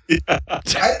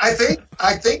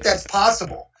 I think that's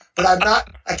possible, but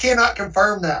I cannot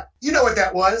confirm that. You know what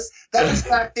that was? That was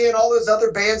back then, all those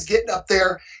other bands getting up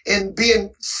there and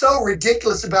being so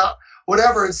ridiculous about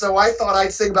whatever. And so I thought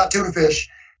I'd sing about tuna fish.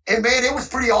 And man, it was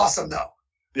pretty awesome though.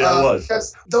 Yeah, it was.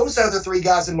 Because those other three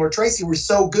guys in Lord Tracy were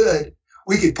so good,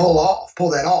 we could pull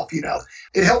that off,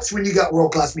 It helps when you got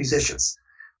world-class musicians.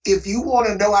 If you want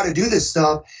to know how to do this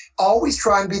stuff, always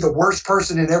try and be the worst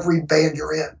person in every band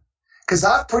you're in. Because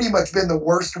I've pretty much been the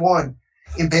worst one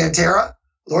in Pantera,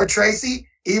 Lord Tracy,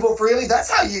 Evil Freely.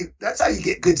 That's how you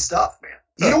get good stuff, man.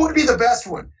 You don't want to be the best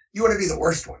one. You want to be the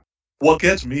worst one. What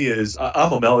gets me is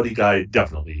I'm a melody guy,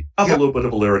 definitely. I'm a little bit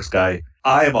of a lyrics guy.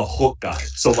 I am a hook guy.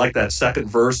 So like that second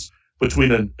verse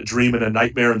between a dream and a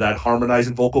nightmare and that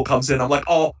harmonizing vocal comes in, I'm like,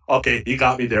 oh, okay, he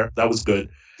got me there. That was good.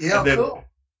 Yeah, And then cool.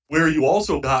 where you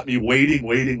also got me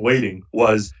waiting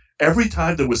was every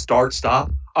time there was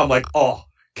start-stop, I'm like, oh,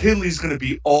 Kinley's going to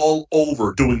be all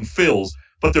over doing fills.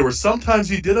 But there were sometimes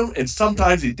he did them and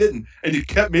sometimes he didn't. And you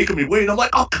kept making me wait. And I'm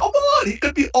like, oh, come on. He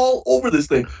could be all over this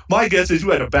thing. My guess is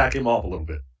you had to back him off a little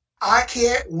bit. I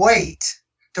can't wait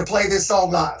to play this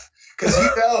song live. Because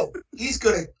he's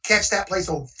going to catch that place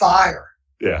on fire.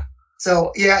 Yeah.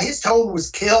 So, yeah, his tone was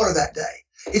killer that day.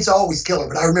 It's always killer,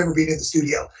 but I remember being in the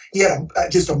studio. He had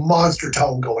just a monster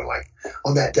tone going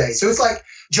on that day. So it's like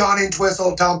John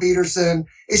Entwistle, Tom Peterson.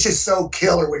 It's just so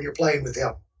killer when you're playing with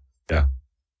him. Yeah.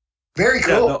 Very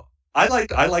cool. Yeah, no, I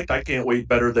liked I Can't Wait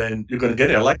better than You're Gonna Get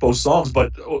It. I like both songs,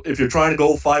 but if you're trying to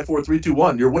go 5, 4, 3, 2,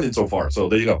 1, you're winning so far. So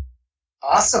there you go.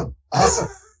 Awesome.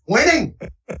 Winning.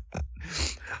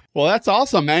 Well, that's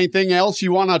awesome. Anything else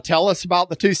you want to tell us about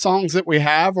the two songs that we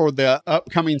have or the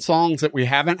upcoming songs that we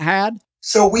haven't had?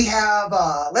 So we have,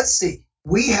 let's see,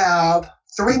 we have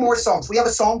 3 more songs. We have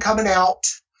a song coming out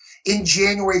in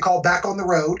January called Back on the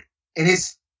Road, and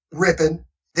it's ripping.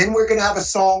 Then we're going to have a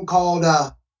song called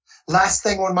Last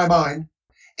Thing on My Mind.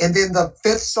 And then the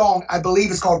fifth song, I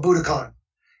believe, is called Budokan.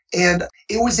 And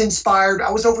it was inspired.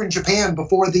 I was over in Japan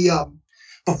before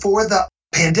the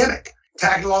pandemic,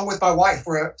 tagged along with my wife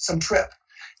for some trip.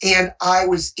 And I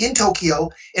was in Tokyo,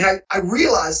 and I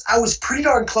realized I was pretty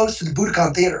darn close to the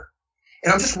Budokan Theater.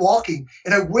 And I'm just walking,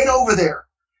 and I went over there,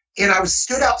 and I was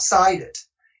stood outside it,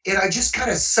 and I just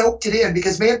kind of soaked it in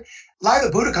because, man, Live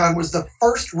at Budokan was the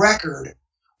first record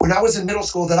when I was in middle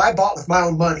school that I bought with my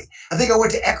own money. I think I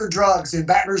went to Eckerd Drugs in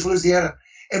Baton Rouge, Louisiana,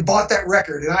 and bought that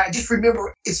record. And I just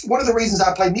remember it's one of the reasons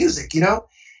I play music, you know?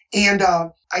 And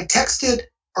I texted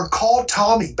or called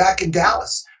Tommy back in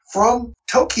Dallas from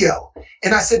Tokyo.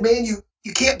 And I said, man,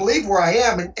 you can't believe where I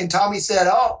am. And Tommy said,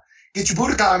 oh, get your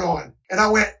Budokan on. And I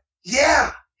went,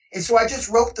 yeah. And so I just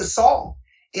wrote the song.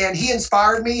 And he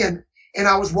inspired me. And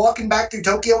I was walking back through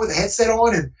Tokyo with a headset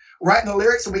on and writing the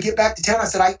lyrics. When we get back to town, I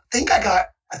said, I think I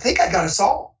got a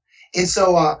song. And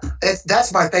so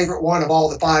that's my favorite one of all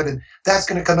the 5. And that's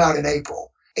going to come out in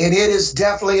April. And it is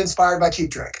definitely inspired by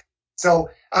Cheap Trick. So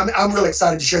I'm really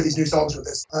excited to share these new songs with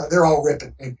us. They're all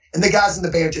ripping. And the guys in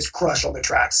the band just crush on the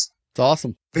tracks. It's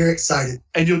awesome. Very excited.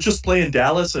 And you'll just play in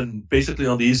Dallas and basically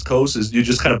on the East Coast, is you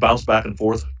just kind of bounce back and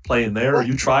forth playing there, or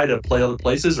you try to play other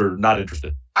places, or not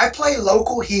interested? I play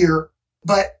local here,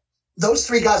 but those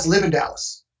 3 guys live in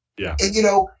Dallas. Yeah. And, you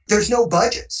know, there's no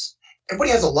budgets.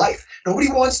 Everybody has a life.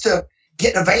 Nobody wants to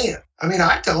get in a van. I mean,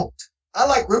 I don't. I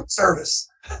like room service,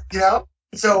 you know?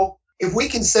 So if we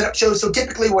can set up shows, so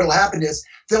typically what will happen is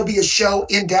there'll be a show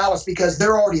in Dallas because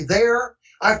they're already there.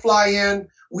 I fly in,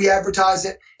 we advertise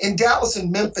it. And Dallas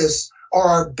and Memphis are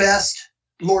our best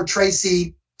Lord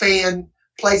Tracy fan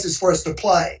places for us to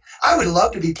play. I would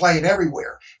love to be playing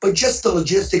everywhere, but just the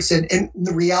logistics and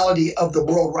the reality of the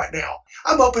world right now.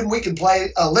 I'm hoping we can play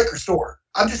a liquor store.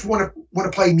 I just want to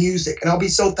play music, and I'll be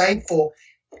so thankful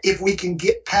if we can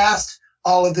get past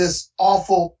all of this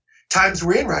awful times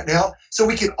we're in right now so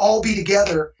we can all be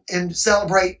together and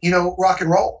celebrate, you know, rock and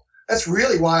roll. That's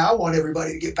really why I want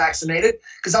everybody to get vaccinated,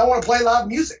 because I want to play live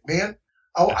music, man.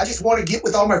 I just want to get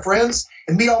with all my friends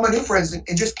and meet all my new friends and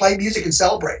just play music and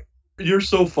celebrate. You're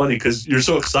so funny because you're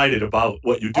so excited about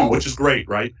what you do, which is great,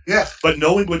 right? Yeah. But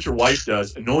knowing what your wife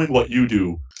does and knowing what you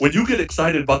do, when you get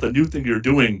excited about the new thing you're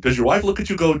doing, does your wife look at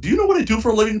you and go, do you know what I do for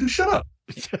a living? Do shut up.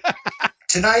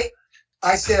 Tonight,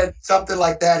 I said something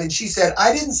like that, and she said,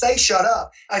 I didn't say shut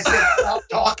up. I said, stop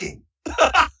talking.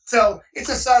 So it's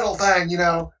a subtle thing, you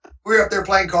know. We're up there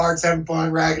playing cards, having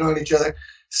fun, ragging on each other.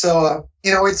 So,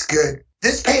 you know, it's good.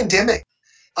 This pandemic,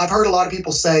 I've heard a lot of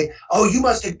people say, oh, you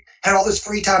must have had all this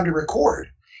free time to record.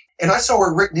 And I saw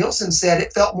where Rick Nielsen said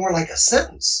it felt more like a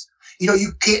sentence. You know,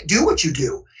 you can't do what you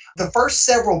do. The first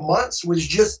several months was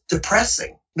just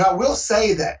depressing. Now, I will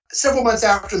say that several months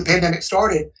after the pandemic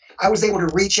started, I was able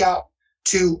to reach out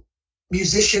to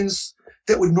musicians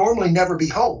that would normally never be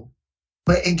home,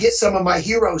 and get some of my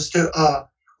heroes to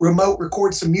remote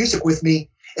record some music with me.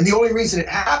 And the only reason it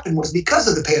happened was because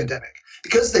of the pandemic,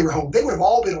 because they were home. They would have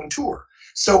all been on tour.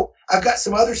 So I've got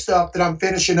some other stuff that I'm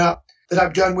finishing up that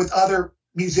I've done with other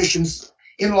musicians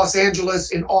in Los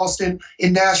Angeles, in Austin,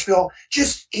 in Nashville,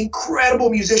 just incredible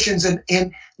musicians.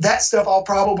 And that stuff, I'll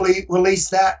probably release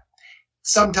that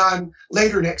sometime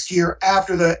later next year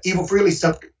after the Evil Freely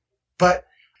stuff. But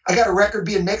I got a record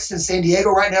being mixed in San Diego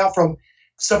right now from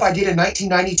stuff I did in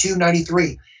 1992,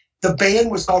 93. The band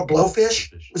was called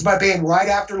Blowfish. It was my band right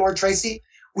after Lord Tracy.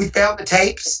 We found the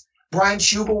tapes. Brian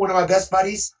Schubel, one of my best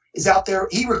buddies, is out there.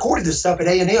 He recorded this stuff at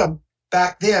A&M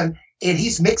back then, and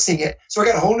he's mixing it. So I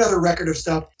got a whole nother record of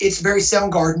stuff. It's very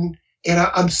Soundgarden, and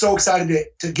I'm so excited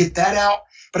to get that out.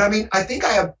 But I mean, I think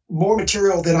I have more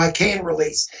material than I can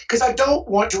release because I don't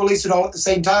want to release it all at the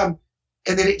same time.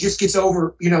 And then it just gets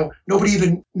over, you know, nobody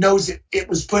even knows it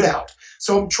was put out.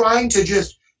 So I'm trying to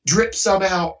just drip some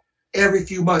out every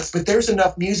few months. But there's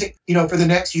enough music, you know, for the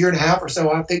next year and a half or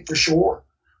so, I think, for sure.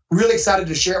 Really excited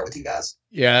to share it with you guys.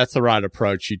 Yeah, that's the right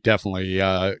approach. You definitely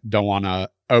don't want to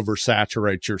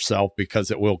oversaturate yourself because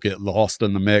it will get lost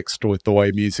in the mix with the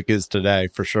way music is today,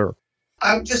 for sure.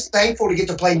 I'm just thankful to get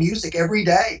to play music every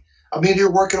day. I'm in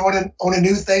here working on a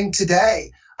new thing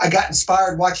today. I got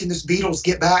inspired watching this Beatles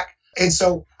Get Back. And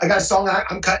so I got a song,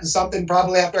 I'm cutting something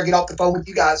probably after I get off the phone with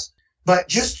you guys. But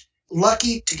just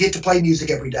lucky to get to play music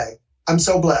every day. I'm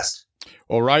so blessed.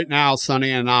 Well, right now,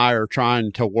 Sonny and I are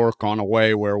trying to work on a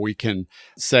way where we can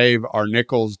save our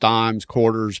nickels, dimes,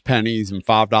 quarters, pennies, and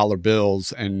 $5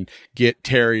 bills and get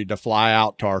Terry to fly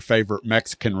out to our favorite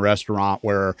Mexican restaurant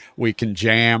where we can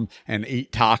jam and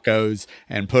eat tacos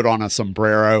and put on a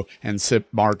sombrero and sip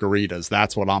margaritas.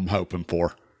 That's what I'm hoping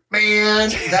for.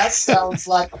 Man, that sounds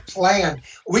like a plan.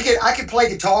 I could play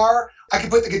guitar. I could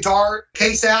put the guitar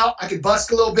case out. I could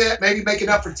busk a little bit, maybe make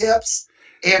enough for tips.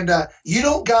 And you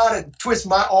don't gotta twist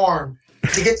my arm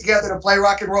to get together to play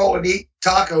rock and roll and eat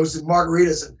tacos and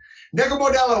margaritas and Negro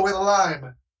Modelo with a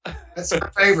lime. That's my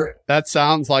favorite. That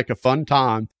sounds like a fun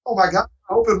time. Oh my God.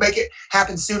 I hope it'll make it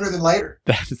happen sooner than later.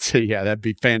 That'd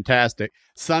be fantastic.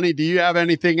 Sonny, do you have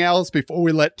anything else before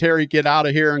we let Terry get out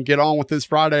of here and get on with this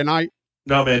Friday night?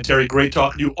 No, man, Terry, great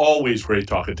talking to you. Always great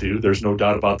talking to you. There's no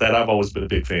doubt about that. I've always been a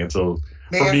big fan. So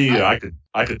for me, I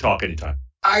could talk anytime.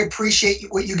 I appreciate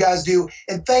what you guys do.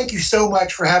 And thank you so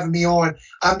much for having me on.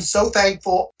 I'm so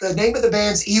thankful. The name of the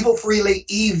band's Evil Freely,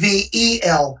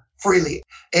 EVEL Freely.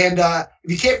 And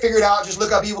if you can't figure it out, just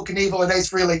look up Evil Knievel and Ace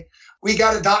Frehley. We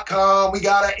got a .com, we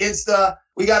got a Insta,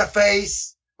 we got a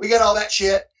Face, we got all that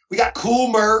shit. We got cool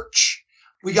merch.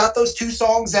 We got those 2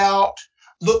 songs out.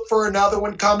 Look for another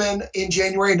one coming in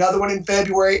January, another one in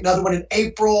February, another one in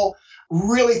April.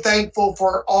 Really thankful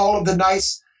for all of the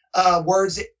nice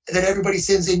words that everybody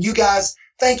sends in. You guys,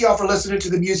 thank you all for listening to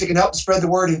the music and helping spread the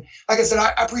word. And like I said,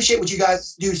 I appreciate what you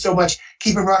guys do so much,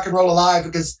 keeping rock and roll alive,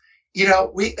 because,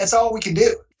 that's all we can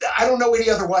do. I don't know any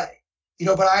other way,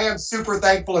 but I am super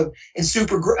thankful and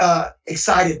super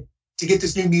excited to get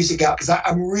this new music out, because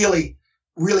I'm really,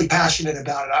 really passionate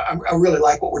about it. I really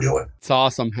like what we're doing. It's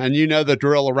awesome. And you know the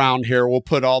drill around here. We'll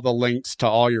put all the links to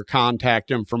all your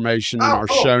contact information in our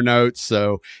show notes.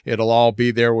 So it'll all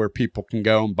be there where people can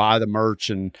go and buy the merch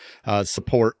and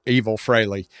support Evil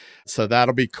Frehley. So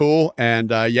that'll be cool.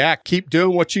 And keep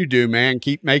doing what you do, man.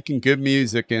 Keep making good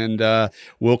music, and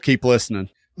we'll keep listening.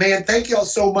 Man, thank y'all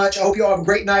so much. I hope y'all have a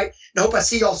great night, and I hope I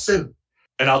see y'all soon.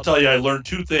 And I'll tell you, I learned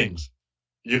 2 things.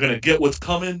 You're going to get what's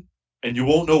coming, and you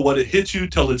won't know what it hits you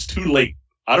till it's too late.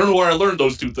 I don't know where I learned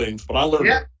those 2 things, but I learned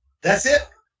it. That's it.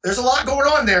 There's a lot going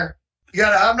on there.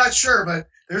 I'm not sure, but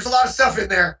there's a lot of stuff in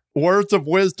there. Words of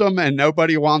wisdom, and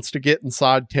nobody wants to get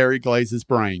inside Terry Glaze's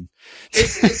brain.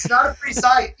 It's not a free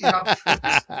sight.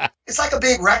 It's like a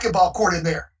big racquetball court in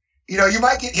there. You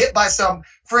might get hit by some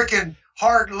freaking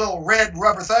hard little red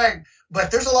rubber thing, but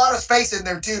there's a lot of space in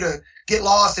there too to get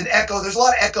lost and echo. There's a lot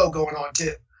of echo going on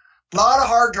too. A lot of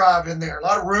hard drive in there, a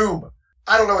lot of room.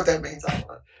 I don't know what that means. I don't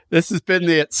know. This has been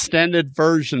the extended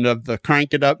version of the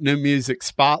Crank It Up New Music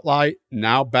Spotlight.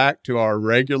 Now back to our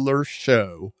regular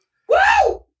show.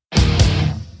 Woo!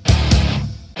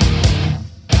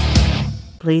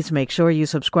 Please make sure you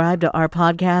subscribe to our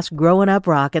podcast, Growing Up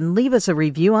Rock, and leave us a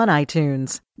review on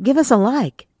iTunes. Give us a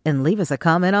like and leave us a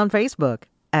comment on Facebook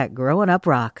at Growing Up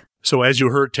Rock. So as you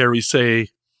heard Terry say,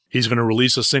 he's going to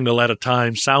release a single at a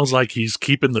time. Sounds like he's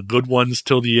keeping the good ones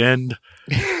till the end.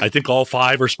 I think all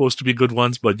 5 are supposed to be good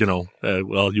ones, but,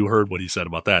 you heard what he said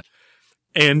about that.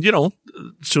 And,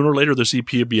 sooner or later, this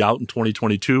EP will be out in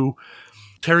 2022.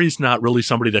 Terry's not really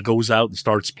somebody that goes out and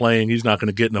starts playing. He's not going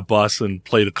to get in a bus and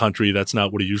play the country. That's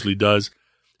not what he usually does.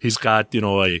 He's got,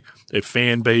 a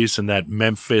fan base in that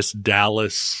Memphis,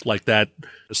 Dallas, like that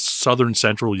southern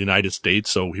central United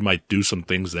States. So he might do some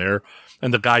things there.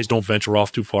 And the guys don't venture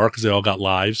off too far because they all got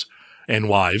lives and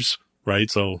wives, right?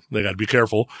 So they got to be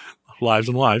careful, lives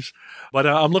and wives. But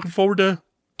I'm looking forward to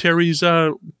Terry's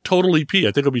total EP. I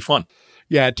think it'll be fun.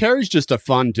 Yeah, Terry's just a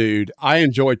fun dude. I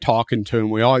enjoy talking to him.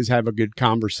 We always have a good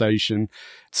conversation.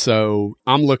 So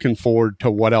I'm looking forward to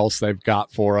what else they've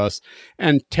got for us.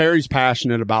 And Terry's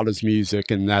passionate about his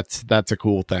music, and that's a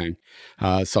cool thing.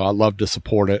 So I love to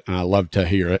support it, and I love to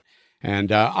hear it.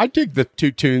 And I dig the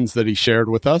 2 tunes that he shared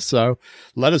with us. So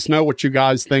let us know what you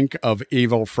guys think of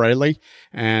Evil Frehley,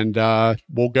 and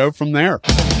we'll go from there.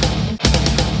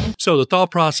 So the thought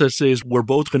process is we're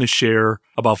both going to share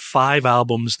about 5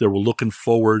 albums that we're looking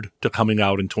forward to coming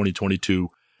out in 2022,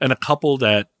 and a couple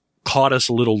that caught us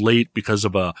a little late because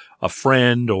of a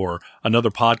friend or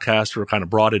another podcaster kind of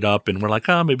brought it up, and we're like,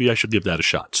 maybe I should give that a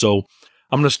shot. So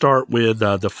I'm going to start with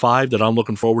the 5 that I'm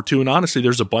looking forward to. And honestly,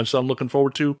 there's a bunch that I'm looking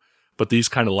forward to, but these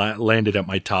kind of landed at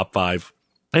my top 5,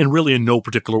 and really in no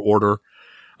particular order.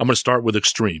 I'm going to start with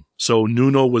Extreme. So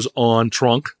Nuno was on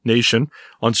Trunk Nation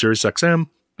on Sirius XM.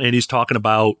 And he's talking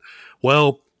about,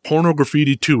 Porno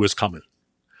Graffiti 2 is coming.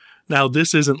 Now,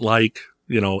 this isn't like,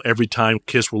 every time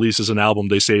Kiss releases an album,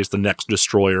 they say it's the next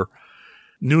Destroyer.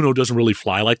 Nuno doesn't really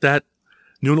fly like that.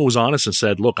 Nuno was honest and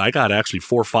said, look, I got actually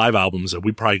 4 or 5 albums that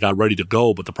we probably got ready to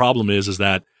go. But the problem is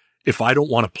that if I don't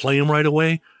want to play them right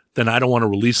away, then I don't want to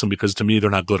release them because to me,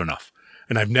 they're not good enough.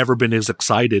 And I've never been as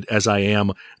excited as I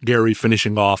am Gary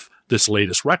finishing off this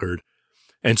latest record.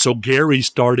 And so Gary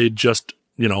started just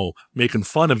making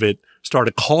fun of it,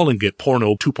 started calling it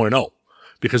Porno 2.0,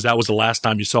 because that was the last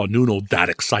time you saw Nuno that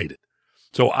excited.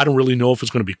 So I don't really know if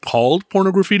it's going to be called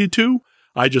Porno Graffiti 2.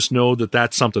 I just know that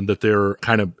that's something that they're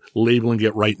kind of labeling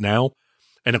it right now.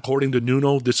 And according to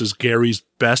Nuno, this is Gary's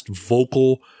best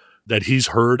vocal that he's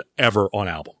heard ever on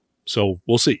album. So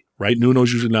we'll see, right?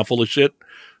 Nuno's usually not full of shit,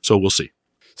 so we'll see.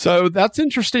 So that's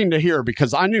interesting to hear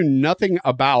because I knew nothing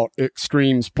about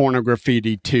Extreme's Porno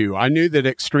Graffiti 2. I knew that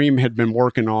Extreme had been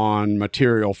working on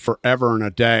material forever and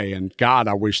a day, and God,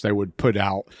 I wish they would put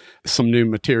out some new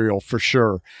material for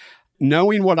sure.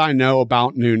 Knowing what I know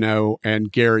about Nuno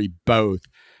and Gary both,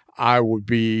 I would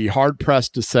be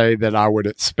hard-pressed to say that I would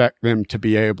expect them to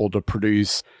be able to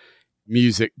produce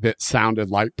music that sounded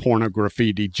like Porno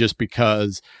Graffiti just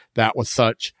because that was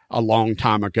such a long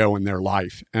time ago in their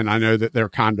life. And I know that they're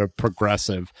kind of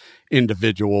progressive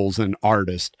individuals and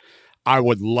artists. I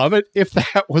would love it if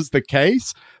that was the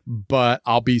case, but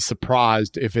I'll be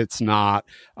surprised if it's not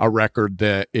a record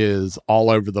that is all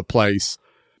over the place.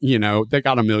 You know, they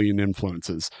got a million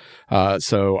influences.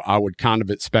 So I would kind of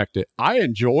expect it. I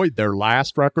enjoyed their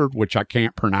last record, which I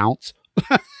can't pronounce.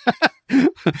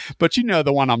 But you know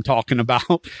the one I'm talking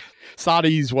about.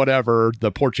 Sadi's whatever,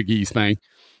 the Portuguese thing.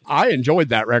 I enjoyed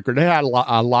that record. It had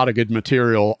a lot of good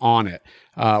material on it.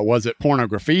 Was it Porno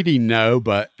Graffiti? No,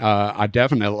 but I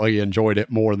definitely enjoyed it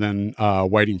more than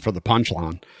Waiting for the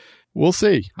Punchline. We'll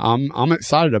see. I'm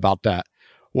excited about that.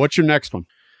 What's your next one?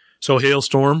 So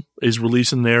Hailstorm is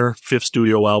releasing their 5th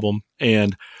studio album,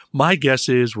 and my guess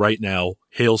is right now,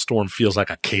 Hailstorm feels like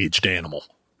a caged animal,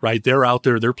 right? They're out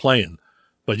there, they're playing.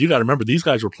 But you got to remember, these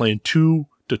guys were playing 200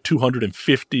 to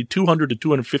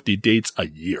 250 dates a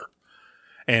year.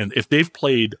 And if they've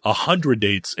played 100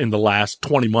 dates in the last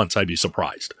 20 months, I'd be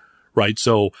surprised, right?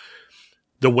 So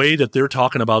the way that they're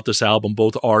talking about this album,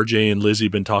 both RJ and Lizzie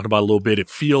have been talking about a little bit, it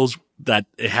feels that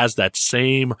it has that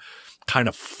same kind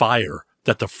of fire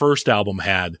that the first album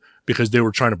had because they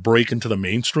were trying to break into the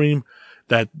mainstream,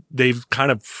 that they've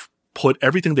kind of put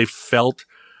everything they felt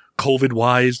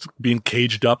COVID-wise being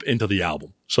caged up into the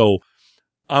album. So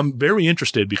I'm very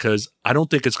interested because I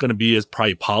don't think it's going to be as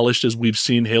probably polished as we've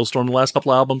seen Hailstorm the last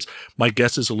couple albums. My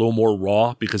guess is a little more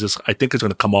raw because I think it's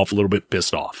going to come off a little bit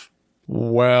pissed off.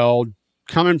 Well,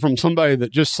 coming from somebody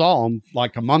that just saw them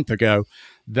like a month ago,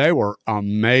 they were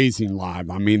amazing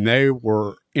live. I mean, they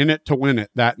were in it to win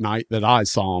it that night that I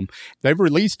saw them. They've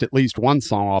released at least one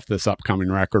song off this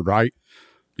upcoming record, right?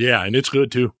 Yeah, and it's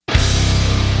good too.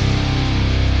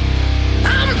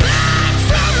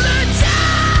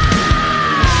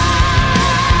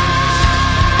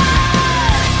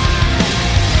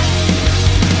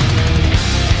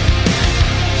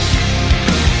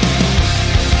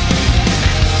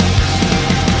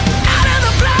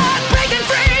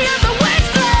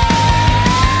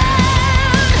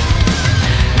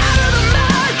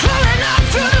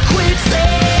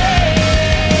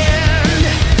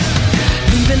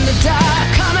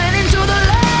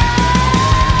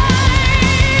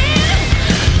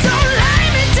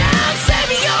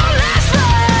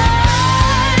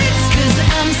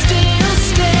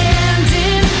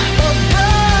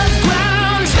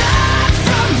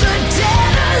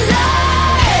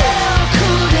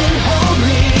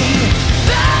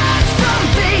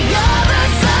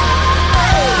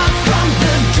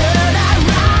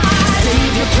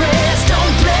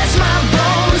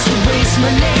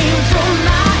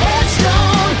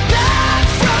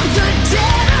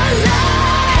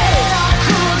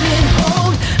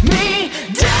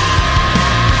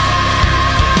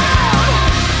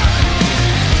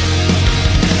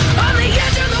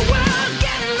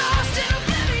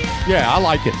 Yeah, I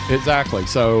like it. Exactly.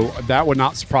 So that would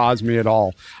not surprise me at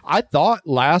all. I thought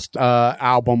last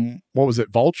album, what was it,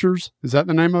 Vultures? Is that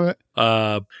the name of it?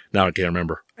 Now I can't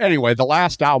remember. Anyway, the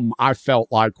last album I felt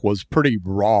like was pretty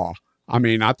raw. I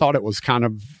mean, I thought it was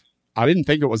I didn't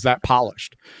think it was that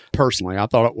polished. Personally, I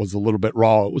thought it was a little bit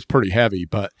raw. It was pretty heavy,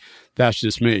 but that's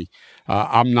just me.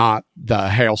 I'm not the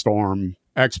Hailstorm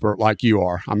expert like you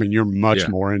are. I mean, you're much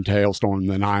more into Hailstorm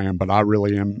than I am, but I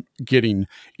really am getting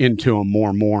into them more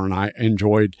and more. And I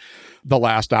enjoyed the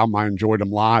last album. I enjoyed them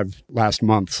live last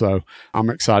month. So I'm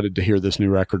excited to hear this new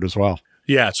record as well.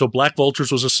 Yeah. So Black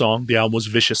Vultures was a song. The album was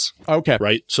Vicious. Okay.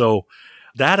 Right. So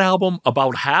that album,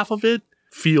 about half of it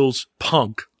feels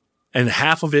punk and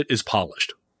half of it is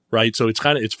polished. Right. So it's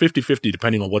 50-50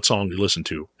 depending on what song you listen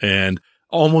to, and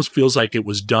almost feels like it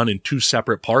was done in two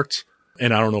separate parts.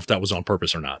 And I don't know if that was on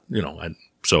purpose or not, and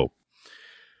so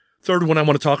third one I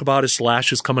want to talk about is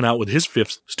Slash is coming out with his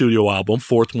 5th studio album,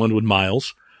 4th one with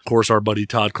Miles. Of course, our buddy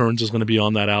Todd Kearns is going to be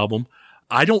on that album.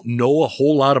 I don't know a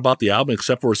whole lot about the album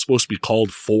except for it's supposed to be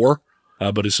called 4,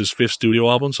 but it's his 5th studio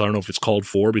album. So I don't know if it's called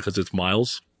 4 because it's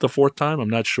Miles. the fourth time. I'm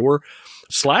not sure.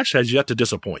 Slash has yet to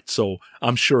disappoint, so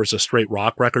I'm sure it's a straight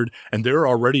rock record. And they're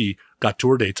already got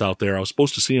tour dates out there. I was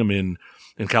supposed to see them in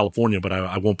California, but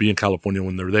I won't be in California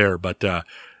when they're there. But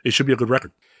it should be a good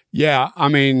record. Yeah, I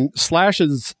mean,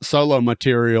 Slash's solo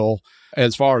material,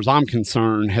 as far as I'm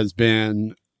concerned, has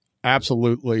been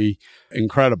absolutely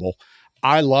incredible.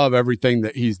 I love everything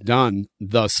that he's done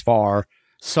thus far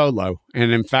solo.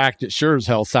 And in fact, it sure as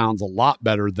hell sounds a lot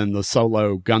better than the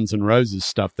solo Guns N' Roses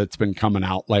stuff that's been coming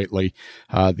out lately.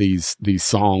 These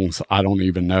songs, I don't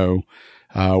even know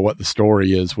what the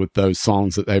story is with those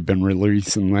songs that they've been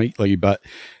releasing lately, but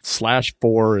Slash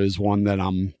 4 is one that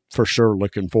I'm for sure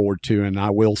looking forward to, and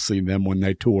I will see them when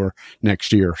they tour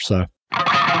next year. So.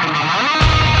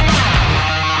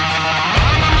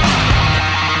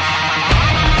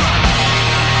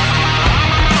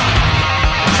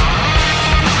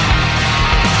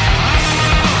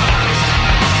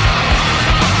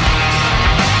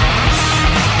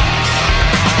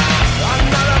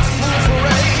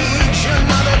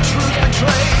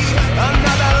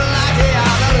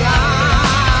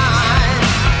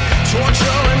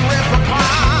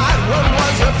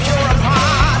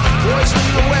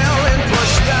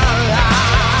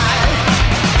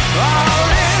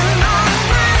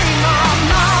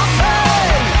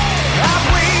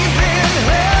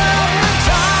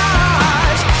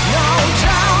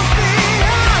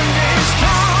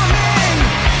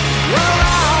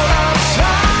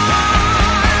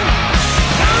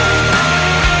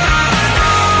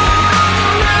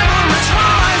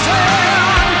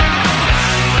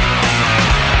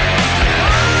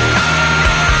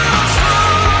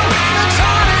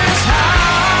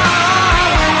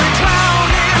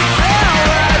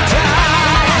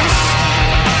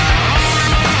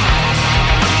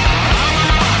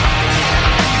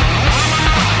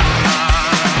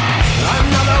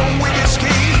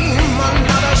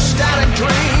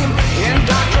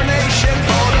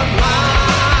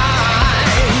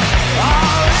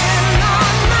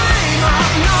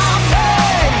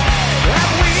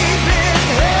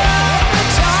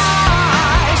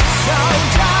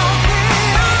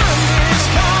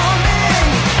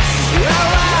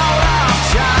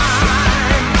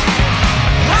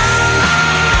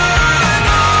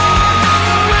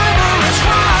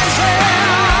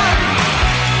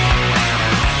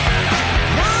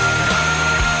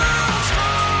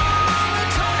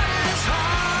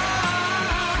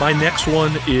 My next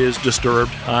one is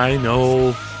Disturbed. I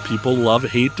know people love,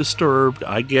 hate Disturbed.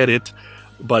 I get it.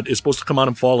 But it's supposed to come out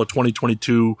in fall of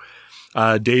 2022.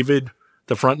 David,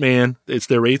 the front man, it's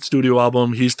their 8th studio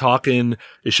album. He's talking,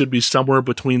 it should be somewhere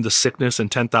between The Sickness and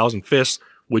 10,000 Fists,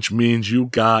 which means you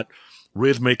got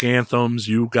rhythmic anthems,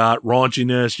 you got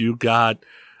raunchiness, you got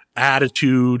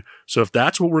attitude. So if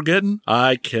that's what we're getting,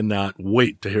 I cannot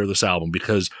wait to hear this album,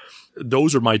 because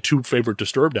those are my 2 favorite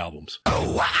Disturbed albums.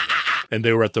 And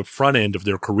they were at the front end of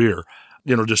their career.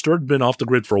 You know, Disturbed been off the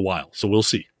grid for a while, so we'll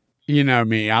see. You know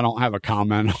me, I don't have a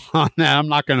comment on that. I'm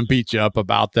not going to beat you up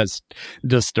about this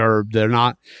Disturbed. They're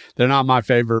not my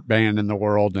favorite band in the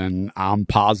world, and I'm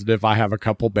positive I have a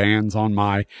couple bands on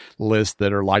my list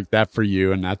that are like that for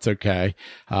you, and that's okay.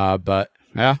 But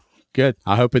yeah, good.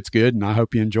 I hope it's good, and I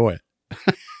hope you enjoy it.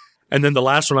 And then the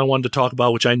last one I wanted to talk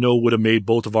about, which I know would have made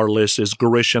both of our lists, is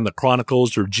Garish and the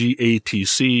Chronicles, or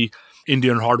GATC,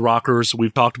 Indian hard rockers.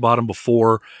 We've talked about them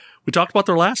before. We talked about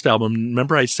their last album.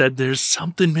 Remember I said there's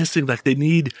something missing, like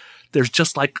there's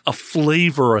just like a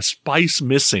flavor, a spice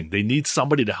missing. They need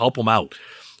somebody to help them out.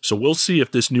 So we'll see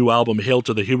if this new album, Hail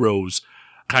to the Heroes,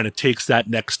 kind of takes that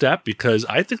next step, because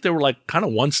I think they were like kind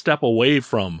of one step away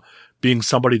from being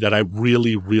somebody that I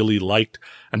really, really liked.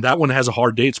 And that one has a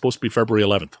hard date. It's supposed to be February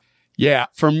 11th. Yeah,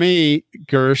 for me,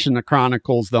 Garish and the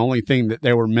Chronicles, the only thing that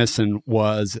they were missing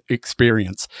was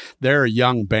experience. They're a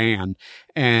young band,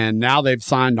 and now they've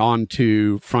signed on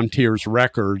to Frontiers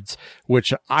Records,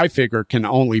 which I figure can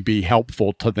only be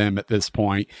helpful to them at this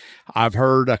point. I've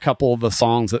heard a couple of the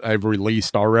songs that they've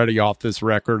released already off this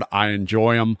record. I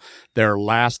enjoy them. Their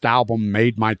last album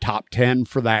made my top 10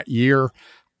 for that year.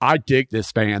 I dig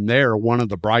this band. They're one of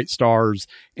the bright stars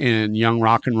in young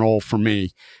rock and roll for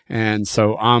me. And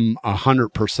so I'm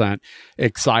 100%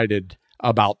 excited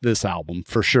about this album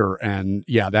for sure. And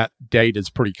yeah, that date is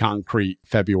pretty concrete,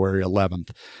 February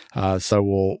 11th.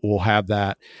 So we'll have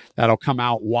that. That'll come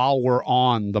out while we're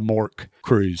on the Mork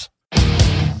cruise.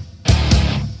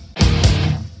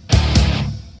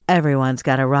 Everyone's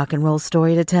got a rock and roll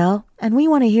story to tell, and we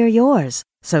want to hear yours.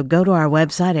 So go to our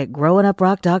website at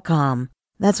growinguprock.com.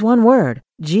 That's one word,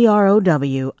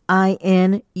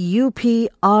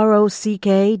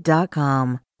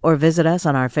 GROWINUPROCK.com. Or visit us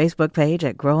on our Facebook page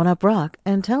at Growing Up Rock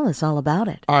and tell us all about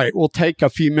it. All right, we'll take a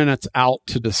few minutes out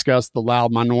to discuss the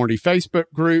Loud Minority Facebook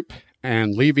group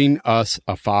and leaving us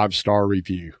a 5-star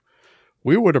review.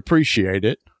 We would appreciate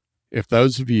it if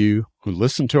those of you who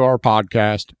listen to our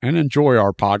podcast and enjoy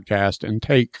our podcast and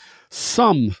take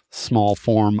some small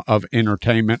form of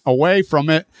entertainment away from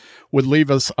it would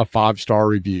leave us a 5-star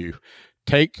review.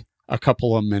 Take a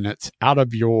couple of minutes out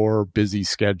of your busy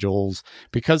schedules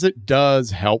because it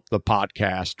does help the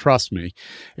podcast. Trust me,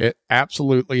 it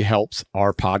absolutely helps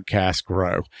our podcast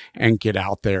grow and get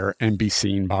out there and be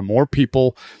seen by more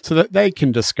people so that they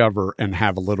can discover and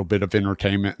have a little bit of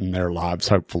entertainment in their lives,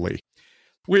 hopefully.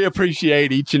 We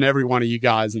appreciate each and every one of you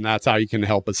guys, and that's how you can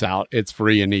help us out. It's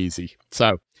free and easy.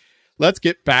 So let's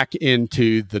get back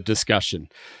into the discussion.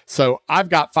 So I've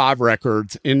got 5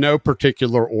 records in no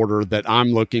particular order that I'm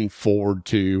looking forward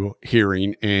to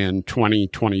hearing in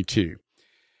 2022.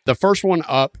 The first one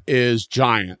up is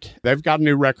Giant. They've got a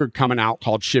new record coming out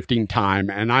called Shifting Time.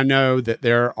 And I know that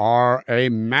there are a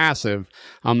massive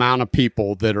amount of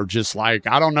people that are just like,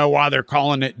 I don't know why they're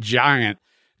calling it Giant.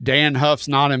 Dan Huff's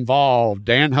not involved.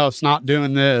 Dan Huff's not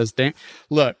doing this.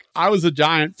 Look, I was a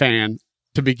Giant fan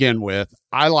to begin with.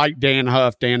 I like Dan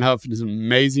Huff. Dan Huff is an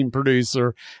amazing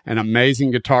producer, an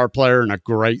amazing guitar player, and a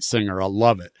great singer. I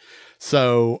love it.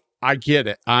 So I get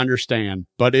it. I understand.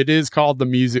 But it is called the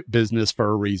music business for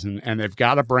a reason, and they've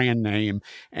got a brand name,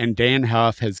 and Dan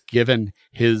Huff has given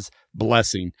his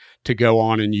blessing to go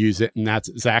on and use it, and that's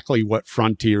exactly what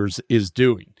Frontiers is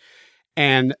doing.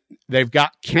 And they've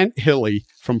got Kent Hilli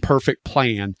from Perfect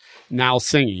Plan now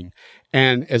singing.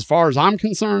 And as far as I'm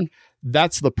concerned,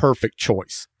 that's the perfect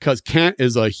choice because Kent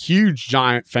is a huge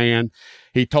Giant fan.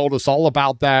 He told us all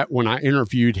about that when I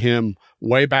interviewed him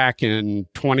way back in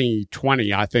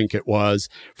 2020, I think it was,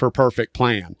 for Perfect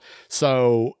Plan.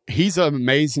 So he's an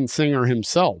amazing singer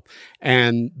himself.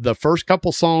 And the first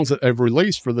couple songs that they've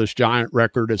released for this Giant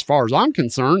record, as far as I'm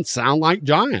concerned, sound like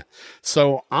Giant.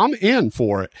 So I'm in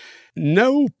for it.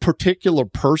 No particular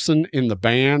person in the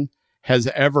band has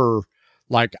ever,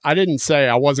 like, I didn't say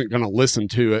I wasn't going to listen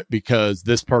to it because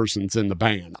this person's in the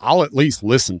band. I'll at least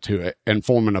listen to it and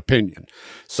form an opinion.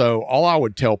 So all I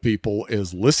would tell people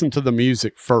is listen to the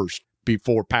music first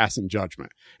before passing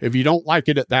judgment. If you don't like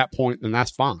it at that point, then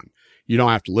that's fine. You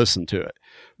don't have to listen to it.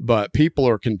 But people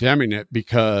are condemning it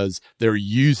because they're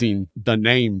using the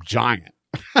name Giant.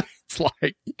 It's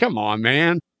like, come on,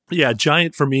 man. Yeah,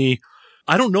 Giant for me,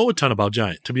 I don't know a ton about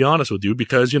Giant, to be honest with you,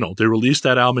 because, they released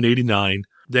that album in 89,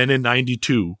 then in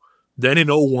 92, then in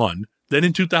 01, then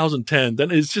in 2010. Then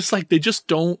it's just like they just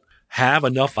don't have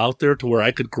enough out there to where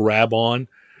I could grab on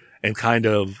and kind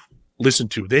of listen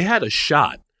to. They had a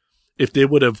shot if they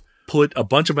would have put a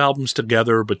bunch of albums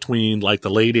together between like the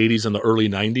late 80s and the early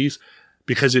 90s,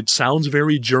 because it sounds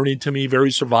very Journey to me,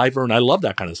 very Survivor, and I love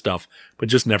that kind of stuff, but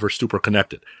just never super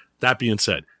connected. That being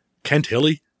said, Kent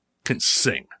Hilli can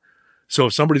sing. So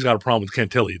if somebody's got a problem with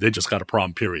Kent Hilli, they just got a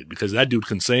problem, period, because that dude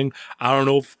can sing. I don't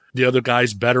know if the other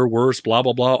guy's better, worse, blah,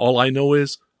 blah, blah. All I know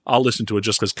is I'll listen to it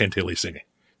just because Kent Hilli's singing.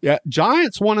 Yeah,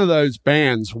 Giant's one of those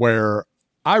bands where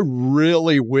I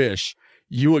really wish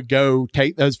you would go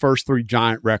take those first 3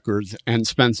 Giant records and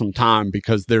spend some time,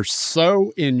 because they're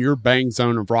so in your bang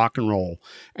zone of rock and roll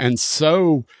and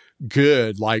so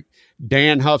good. Like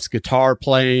Dan Huff's guitar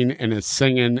playing and his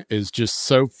singing is just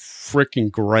so freaking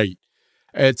great.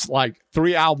 It's like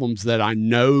 3 albums that I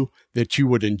know that you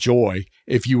would enjoy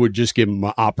if you would just give them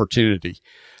an opportunity.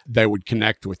 They would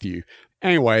connect with you.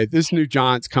 Anyway, this new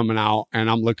Giant's coming out, and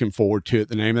I'm looking forward to it.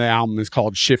 The name of the album is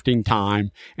called Shifting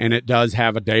Time, and it does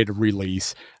have a date of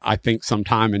release. I think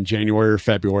sometime in January or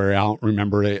February. I don't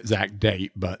remember the exact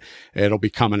date, but it'll be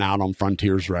coming out on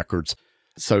Frontiers Records.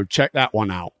 So check that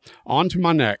one out. On to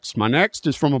my next. My next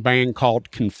is from a band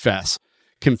called Confess.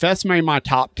 Confess made my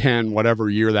top 10, whatever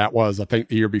year that was. I think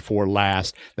the year before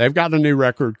last. They've got a new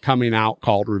record coming out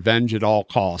called Revenge at All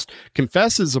Cost.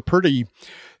 Confess is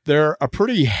they're a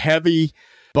pretty heavy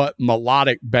but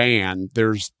melodic band.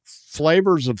 There's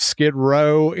flavors of Skid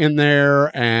Row in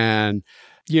there, and,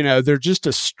 they're just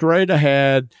a straight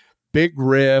ahead, big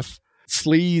riff,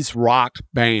 sleaze rock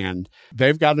band.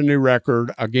 They've got a new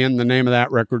record. Again, the name of that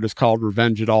record is called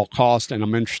Revenge at All Cost, and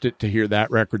I'm interested to hear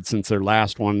that record since their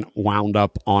last one wound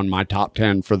up on my top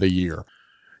 10 for the year.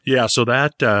 Yeah, so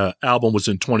that album was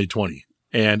in 2020,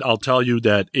 and I'll tell you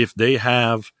that if they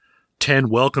have 10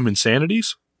 Welcome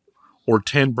Insanities or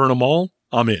 10 Burn 'Em All,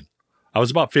 I'm in. I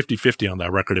was about 50-50 on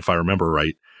that record, if I remember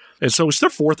right. And so it's their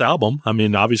 4th album. I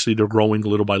mean, obviously they're growing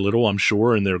little by little, I'm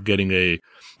sure, and they're getting a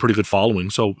pretty good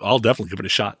following. So I'll definitely give it a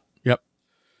shot. Yep.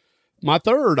 My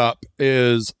third up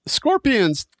is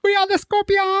Scorpions. We are the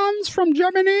Scorpions from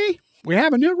Germany. We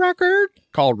have a new record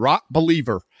called Rock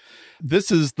Believer.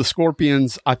 This is the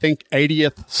Scorpions, I think,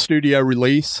 80th studio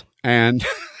release. And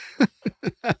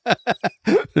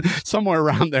somewhere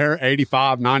around there,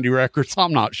 85, 90 records.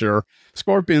 I'm not sure.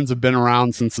 Scorpions have been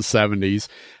around since the 70s.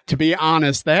 To be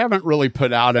honest, they haven't really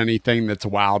put out anything that's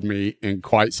wowed me in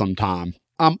quite some time.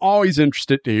 I'm always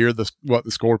interested to hear what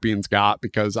the Scorpions got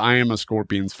because I am a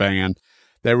Scorpions fan.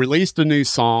 They released a new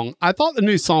song. I thought the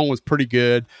new song was pretty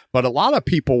good, but a lot of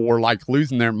people were like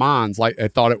losing their minds. Like they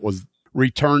thought it was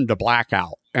Return to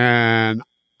Blackout. And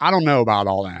I don't know about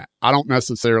all that. I don't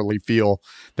necessarily feel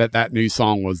that new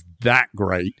song was that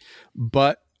great,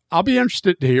 but I'll be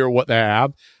interested to hear what they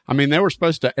have. I mean, they were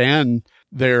supposed to end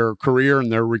their career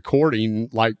and their recording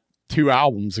like 3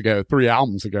 albums ago,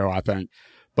 I think.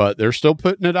 But they're still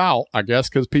putting it out, I guess,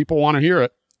 because people want to hear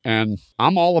it. And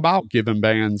I'm all about giving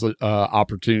bands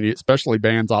opportunity, especially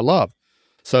bands I love.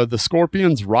 So the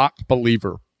Scorpions Rock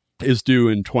Believer is due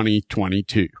in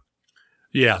 2022.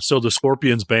 Yeah, so the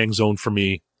Scorpions bang zone for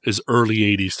me is early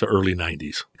 80s to early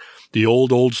 90s. The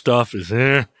old stuff is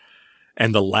and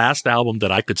the last album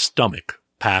that I could stomach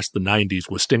past the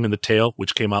 90s was Sting in the Tail,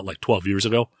 which came out like 12 years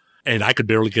ago, and I could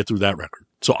barely get through that record.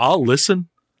 So I'll listen,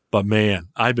 but man,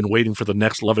 I've been waiting for the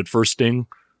next Love at First Sting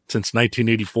since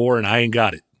 1984, and I ain't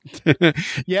got it.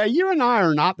 Yeah, you and I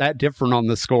are not that different on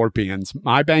the Scorpions.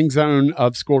 My bang zone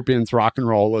of Scorpions rock and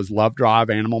roll is Love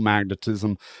Drive, Animal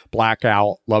Magnetism,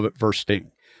 Blackout, Love at First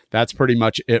Sting. That's pretty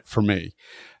much it for me.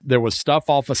 There was stuff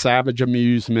off of Savage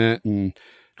Amusement and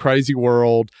Crazy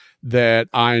World that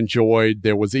I enjoyed.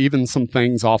 There was even some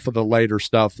things off of the later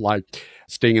stuff like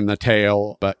Sting in the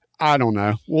Tail, but I don't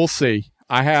know. We'll see.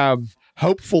 I have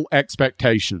hopeful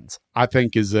expectations, I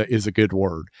think is a good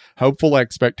word. Hopeful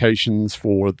expectations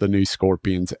for the new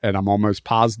Scorpions. And I'm almost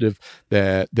positive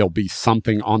that there'll be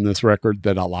something on this record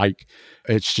that I like.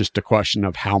 It's just a question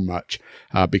of how much,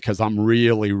 because I'm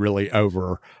really, really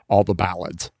over all the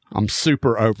ballads. I'm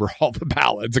super over all the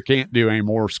ballads. I can't do any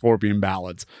more Scorpion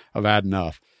ballads. I've had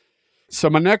enough. So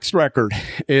my next record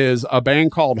is a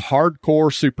band called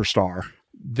Hardcore Superstar.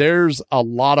 There's a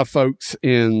lot of folks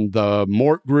in the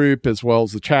Mort group as well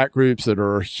as the chat groups that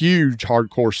are huge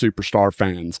Hardcore Superstar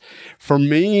fans. For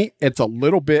me, it's a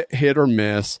little bit hit or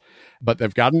miss, but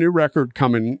they've got a new record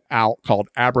coming out called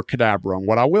Abracadabra. And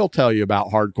what I will tell you about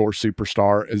Hardcore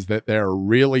Superstar is that they're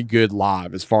really good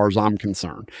live as far as I'm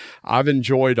concerned. I've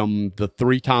enjoyed them the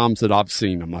 3 times that I've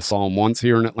seen them. I saw them once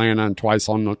here in Atlanta and twice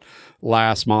on the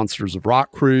last Monsters of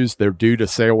Rock cruise. They're due to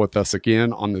sail with us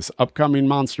again on this upcoming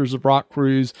Monsters of Rock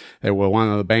cruise. They were one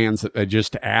of the bands that they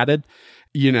just added.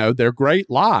 You know, they're great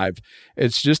live.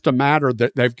 It's just a matter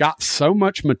that they've got so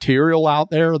much material out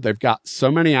there. They've got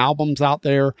so many albums out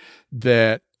there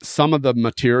that some of the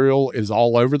material is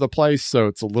all over the place. So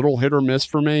it's a little hit or miss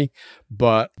for me.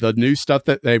 But the new stuff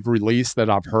that they've released that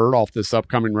I've heard off this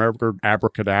upcoming record,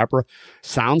 Abracadabra,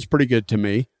 sounds pretty good to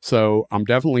me. So I'm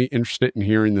definitely interested in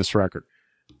hearing this record.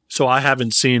 So I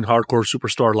haven't seen Hardcore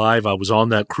Superstar live. I was on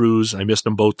that cruise. I missed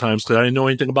them both times because I didn't know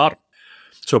anything about them.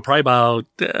 So probably about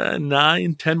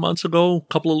 9-10 months ago,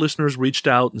 a couple of listeners reached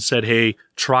out and said, hey,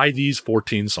 try these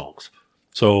 14 songs.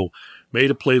 So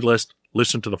made a playlist,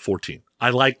 listened to the 14.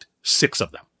 I liked 6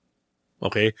 of them.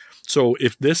 Okay. So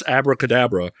if this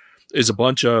Abracadabra is a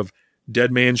bunch of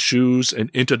Dead Man's Shoes and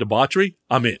Into Debauchery,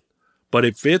 I'm in. But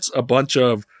if it's a bunch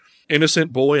of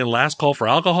Innocent Boy and Last Call for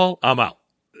Alcohol, I'm out.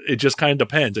 It just kind of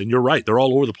depends. And you're right. They're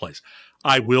all over the place.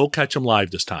 I will catch them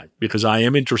live this time because I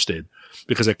am interested,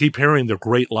 because I keep hearing they're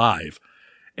great live.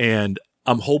 And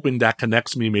I'm hoping that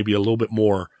connects me maybe a little bit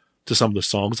more to some of the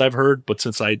songs I've heard. But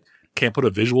since I can't put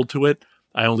a visual to it,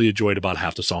 I only enjoyed about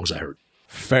half the songs I heard.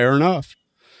 Fair enough.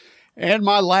 And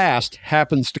my last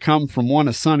happens to come from one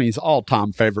of Sonny's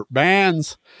all-time favorite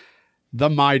bands,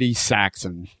 the mighty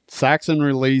Saxon. Saxon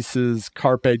releases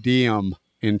Carpe Diem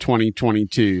in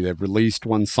 2022. They've released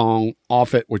one song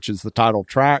off it, which is the title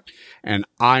track, and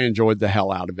I enjoyed the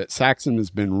hell out of it. Saxon has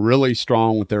been really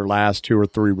strong with their last 2 or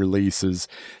 3 releases.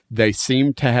 They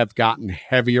seem to have gotten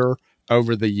heavier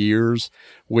over the years,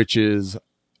 which is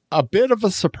a bit of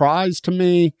a surprise to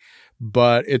me,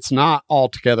 but it's not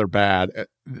altogether bad.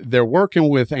 They're working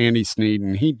with Andy Sneed,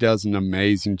 and he does an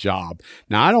amazing job.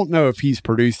 Now, I don't know if he's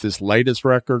produced this latest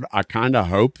record. I kind of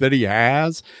hope that he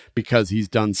has, because he's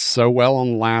done so well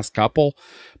on the last couple.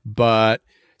 But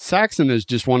Saxon is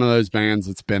just one of those bands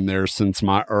that's been there since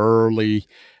my early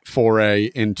foray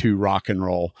into rock and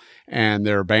roll. And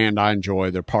they're a band I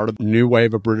enjoy. They're part of the new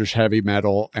wave of British heavy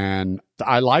metal, and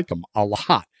I like them a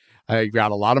lot. I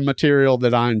got a lot of material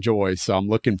that I enjoy, so I'm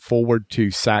looking forward to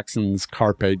Saxon's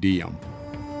Carpe Diem.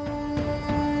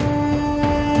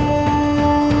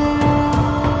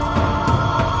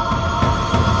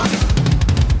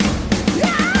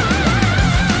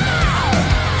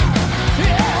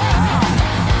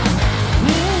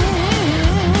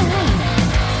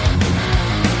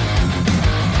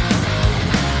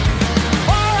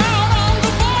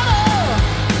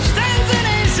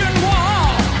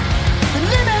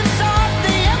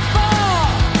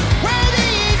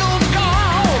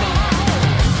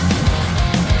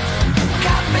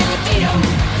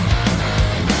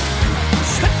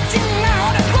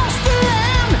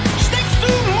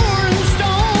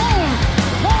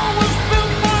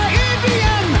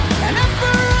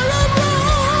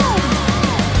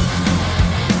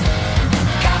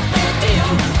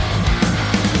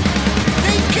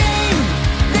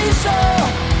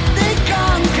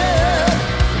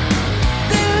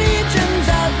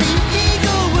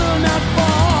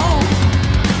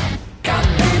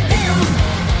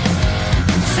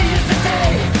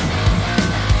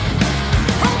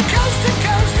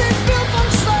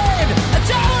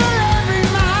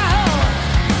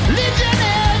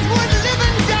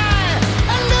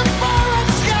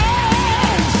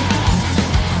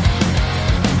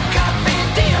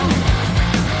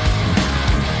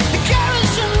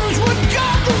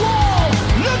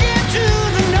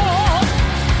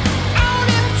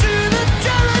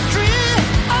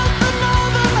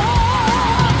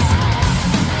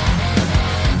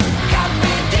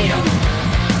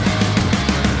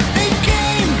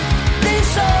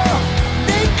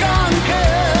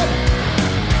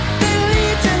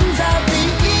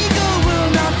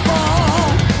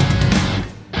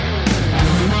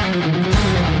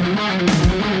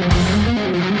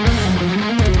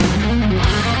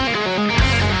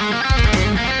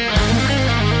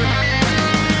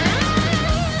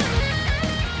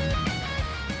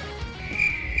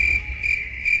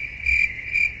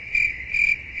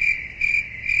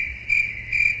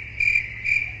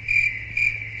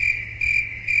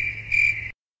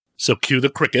 So cue the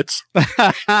crickets,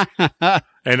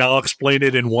 and I'll explain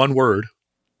it in one word.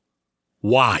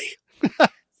 Why?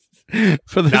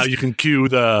 Now you can cue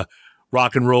the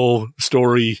rock and roll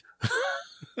story,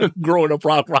 growing up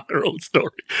rock and roll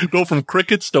story. Go from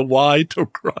crickets to why to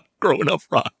growing up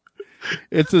rock.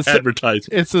 It's advertising.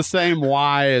 It's the same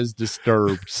why as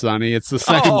Disturbed, Sonny. It's the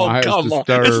same why as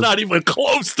Disturbed. It's not even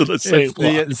close to the same. It's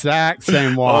the exact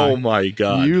same why. Oh my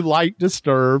God! You like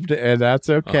Disturbed, and that's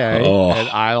okay. And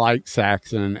I like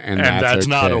Saxon, and that's okay.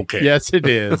 Not okay. Yes, it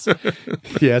is.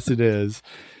 Yes, it is.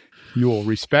 You will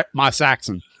respect my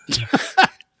Saxon.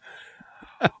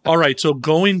 All right, so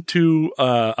going to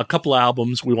a couple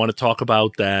albums we want to talk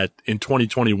about that in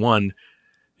 2021.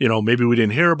 You know, maybe we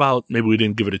didn't hear about, maybe we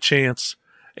didn't give it a chance,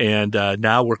 and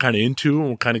now we're kind of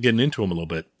getting into them a little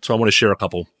bit. So I want to share a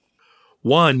couple.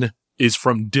 One is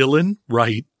from Dylan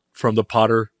Wright from the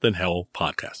Potter Than Hell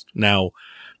podcast. Now,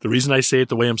 the reason I say it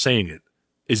the way I'm saying it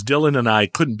is Dylan and I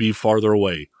couldn't be farther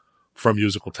away from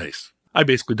musical taste. I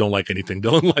basically don't like anything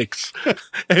Dylan likes,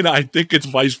 and I think it's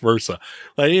vice versa.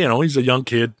 Like, you know, he's a young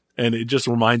kid, and it just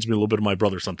reminds me a little bit of my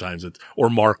brother sometimes.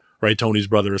 Or Mark. Right, Tony's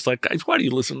brother. It's like, guys, why do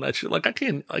you listen to that shit? Like, I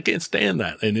can't stand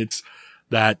that. And it's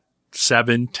that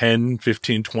 7, 10,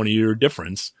 15, 20-year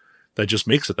difference that just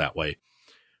makes it that way.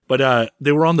 But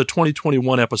they were on the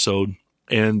 2021 episode,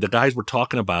 and the guys were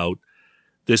talking about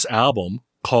this album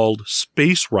called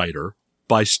Space Rider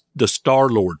by the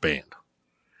Star-Lord Band.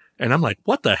 And I'm like,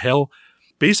 what the hell?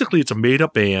 Basically, it's a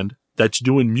made-up band that's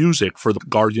doing music for the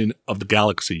Guardian of the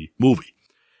Galaxy movie.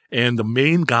 And the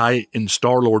main guy in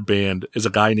Star-Lord Band is a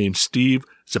guy named Steve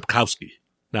Zipkowski.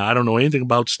 Now, I don't know anything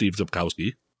about Steve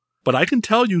Zipkowski, but I can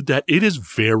tell you that it is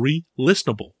very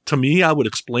listenable. To me, I would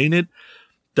explain it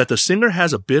that the singer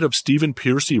has a bit of Stephen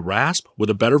Pearcy rasp with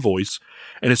a better voice,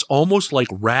 and it's almost like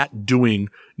Rat doing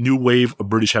new wave of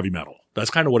British heavy metal.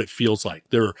 That's kind of what it feels like.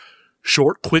 They're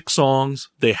short, quick songs.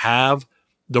 They have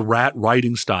the Rat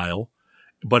writing style,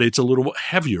 but it's a little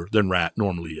heavier than Rat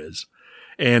normally is.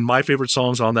 And my favorite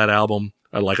songs on that album,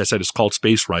 like I said, it's called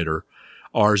Space Rider,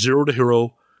 are Zero to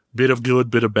Hero, Bit of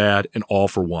Good, Bit of Bad, and All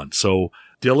for One. So,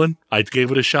 Dylan, I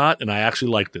gave it a shot, and I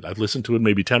actually liked it. I've listened to it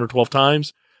maybe 10 or 12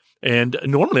 times. And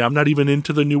normally, I'm not even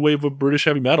into the new wave of British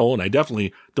heavy metal, and I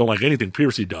definitely don't like anything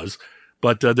Pearcy does.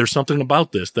 But there's something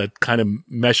about this that kind of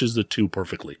meshes the two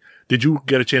perfectly. Did you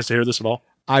get a chance to hear this at all?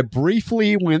 I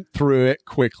briefly went through it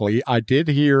quickly. I did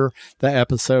hear the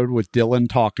episode with Dylan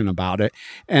talking about it.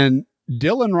 And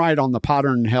Dylan Wright on the Potter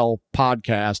and Hell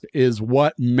podcast is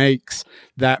what makes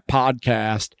that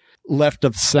podcast left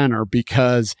of center,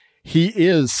 because he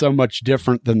is so much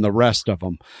different than the rest of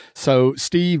them. So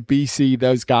Steve, BC,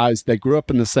 those guys, they grew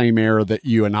up in the same era that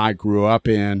you and I grew up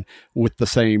in with the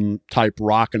same type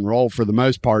rock and roll for the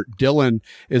most part. Dylan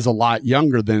is a lot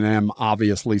younger than them,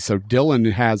 obviously. So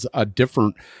Dylan has a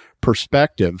different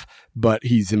perspective, but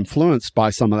he's influenced by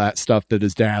some of that stuff that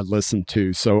his dad listened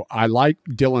to. So I like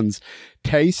Dylan's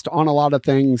taste on a lot of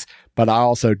things, but I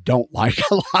also don't like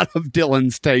a lot of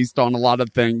Dylan's taste on a lot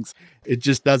of things. It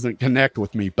just doesn't connect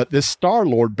with me. But this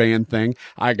Star-Lord band thing,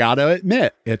 I got to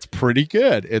admit, it's pretty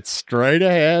good. It's straight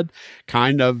ahead,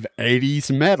 kind of 80s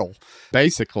metal,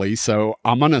 basically. So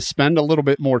I'm going to spend a little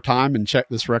bit more time and check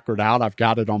this record out. I've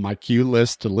got it on my queue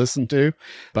list to listen to.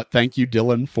 But thank you,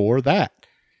 Dylan, for that.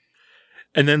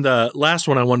 And then the last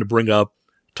one I wanted to bring up,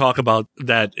 talk about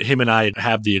that him and I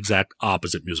have the exact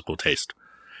opposite musical taste.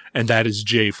 And that is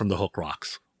Jay from the Hook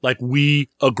Rocks. Like, we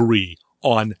agree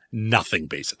on nothing,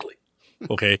 basically.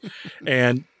 Okay.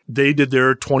 And they did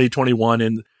their 2021,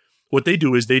 and what they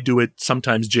do is they do it.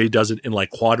 Sometimes Jay does it in like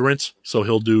quadrants. So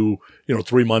he'll do,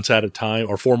 3 months at a time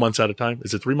or 4 months at a time.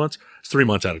 Is it 3 months? It's 3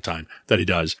 months at a time that he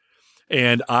does.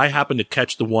 And I happened to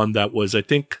catch the one that was, I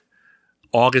think,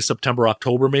 August, September,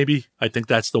 October, maybe. I think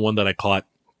that's the one that I caught.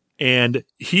 And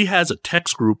he has a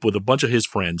text group with a bunch of his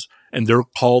friends, and they're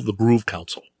called the Groove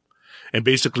Council. And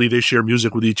basically they share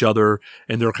music with each other,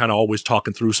 and they're kind of always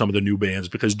talking through some of the new bands,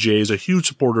 because Jay is a huge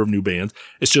supporter of new bands.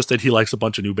 It's just that he likes a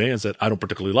bunch of new bands that I don't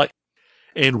particularly like.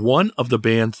 And one of the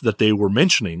bands that they were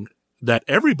mentioning that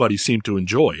everybody seemed to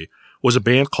enjoy was a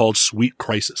band called Sweet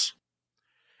Crisis.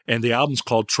 And the album's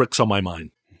called Tricks on My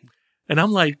Mind. And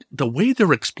I'm like, the way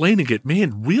they're explaining it,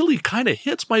 man, really kind of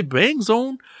hits my bang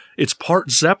zone. It's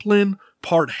part Zeppelin,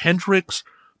 part Hendrix,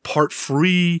 part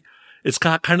Free. It's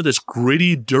got kind of this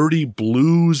gritty, dirty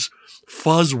blues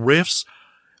fuzz riffs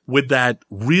with that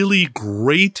really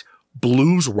great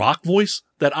blues rock voice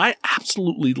that I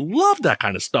absolutely love. That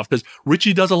kind of stuff, because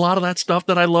Richie does a lot of that stuff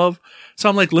that I love. So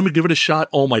I'm like, let me give it a shot.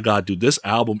 Oh my God, dude, this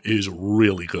album is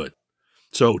really good.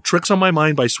 So Tricks on My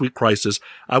Mind by Sweet Crisis.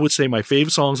 I would say my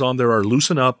favorite songs on there are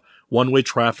Loosen Up, One Way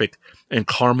Traffic, and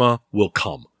Karma Will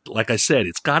Come. Like I said,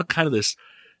 it's got kind of this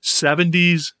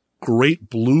 70s great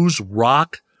blues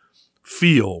rock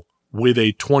feel with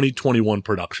a 2021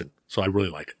 production. So I really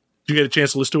like it. Did you get a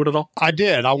chance to listen to it at all? I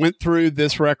did. I went through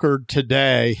this record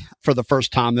today for the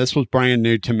first time. This was brand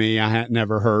new to me. I had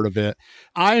never heard of it.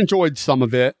 I enjoyed some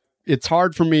of it. It's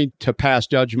hard for me to pass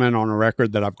judgment on a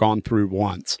record that I've gone through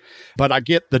once, but I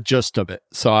get the gist of it.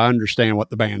 So I understand what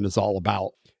the band is all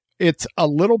about. It's a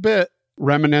little bit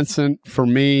reminiscent for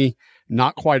me,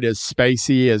 not quite as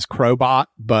spacey as Crowbot,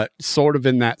 but sort of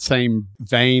in that same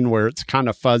vein where it's kind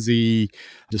of fuzzy,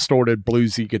 distorted,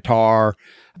 bluesy guitar.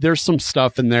 There's some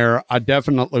stuff in there. I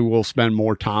definitely will spend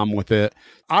more time with it.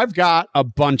 I've got a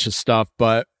bunch of stuff,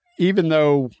 but even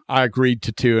though I agreed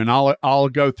to two, and I'll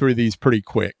go through these pretty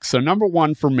quick. So number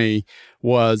one for me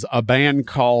was a band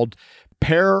called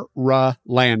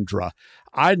Paralandra.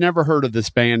 I'd never heard of this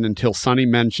band until Sonny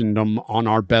mentioned them on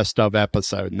our best of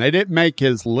episode. And they didn't make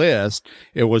his list.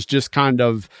 It was just kind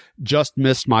of just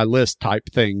missed my list type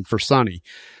thing for Sonny.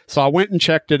 So I went and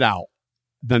checked it out.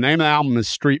 The name of the album is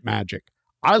Street Magic.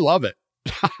 I love it.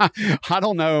 I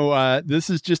don't know. This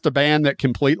is just a band that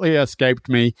completely escaped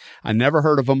me. I never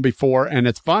heard of them before. And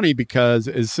it's funny because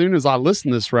as soon as I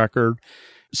listened to this record,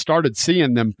 started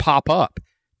seeing them pop up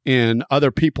in other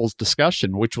people's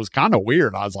discussion, which was kind of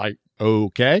weird. I was like,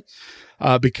 okay,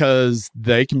 because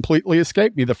they completely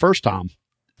escaped me the first time.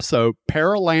 So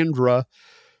Paralandra,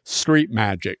 Street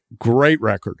Magic, great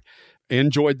record.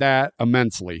 Enjoyed that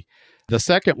immensely. The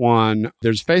second one,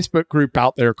 there's a Facebook group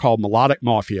out there called Melodic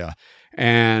Mafia.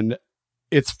 And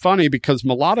it's funny because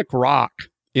melodic rock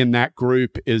in that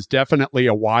group is definitely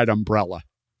a wide umbrella.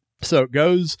 So it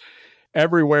goes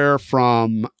everywhere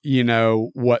from,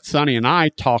 what Sonny and I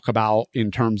talk about in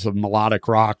terms of melodic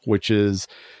rock, which is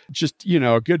just,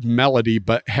 a good melody,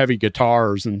 but heavy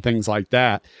guitars and things like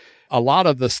that. A lot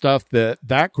of the stuff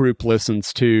that group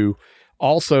listens to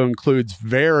also includes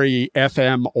very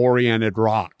FM oriented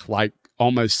rock, like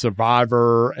almost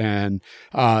Survivor, and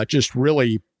just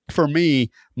really, for me,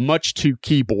 much too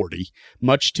keyboardy,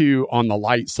 much too on the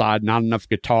light side, not enough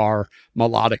guitar,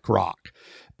 melodic rock.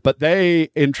 But they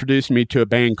introduced me to a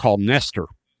band called Nestor.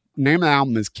 Name of the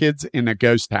album is Kids in a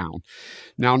Ghost Town.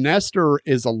 Now, Nestor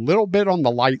is a little bit on the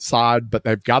light side, but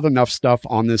they've got enough stuff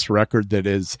on this record that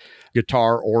is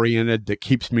guitar oriented that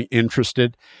keeps me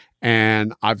interested.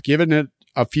 And I've given it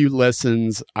a few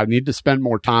listens. I need to spend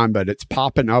more time, but it's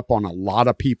popping up on a lot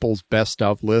of people's best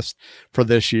of list for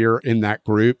this year in that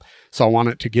group. So I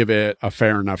wanted to give it a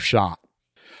fair enough shot.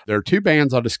 There are 2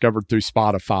 bands I discovered through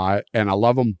Spotify, and I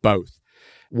love them both.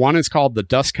 One is called the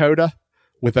Dust Coda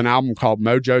with an album called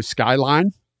Mojo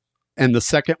Skyline. And the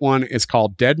second one is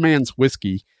called Dead Man's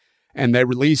Whiskey. And they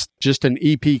released just an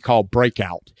EP called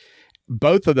Breakout.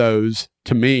 Both of those,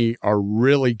 to me, are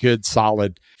really good,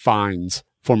 solid finds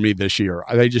for me this year.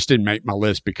 They just didn't make my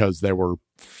list because they were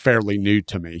fairly new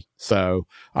to me. So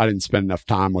I didn't spend enough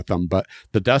time with them. But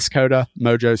the Dust Coda,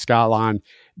 Mojo Skyline,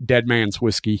 Dead Man's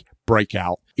Whiskey,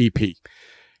 Breakout EP.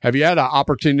 Have you had an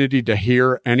opportunity to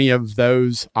hear any of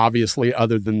those, obviously,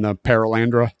 other than the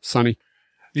Paralandra, Sonny?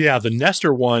 Yeah, the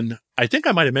Nestor one, I think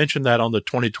I might have mentioned that on the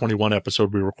 2021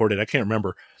 episode we recorded. I can't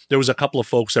remember. There was a couple of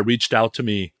folks that reached out to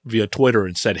me via Twitter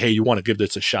and said, hey, you want to give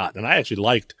this a shot? And I actually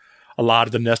liked a lot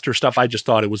of the Nestor stuff. I just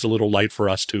thought it was a little light for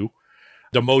us too.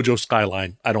 The Mojo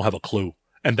Skyline, I don't have a clue.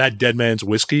 And that Dead Man's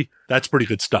Whiskey, that's pretty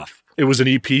good stuff. It was an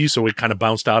EP, so it kind of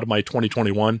bounced out of my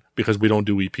 2021 because we don't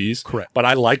do EPs. Correct. But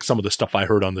I like some of the stuff I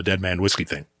heard on the Dead Man Whiskey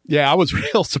thing. Yeah, I was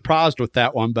real surprised with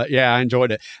that one, but yeah, I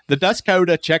enjoyed it. The Dust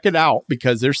Coda, check it out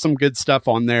because there's some good stuff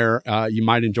on there. You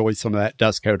might enjoy some of that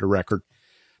Dust Coda record.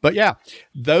 But yeah,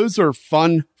 those are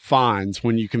fun finds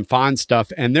when you can find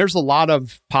stuff. And there's a lot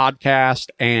of podcasts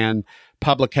and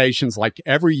publications like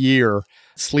every year,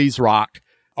 Sleaze Rock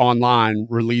online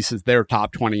releases their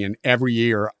top 20. And every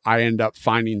year I end up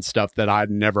finding stuff that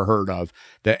I'd never heard of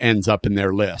that ends up in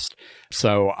their list.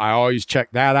 So I always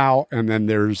check that out. And then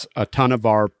there's a ton of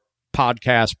our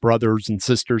podcast brothers and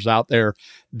sisters out there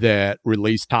that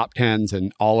release top 10s,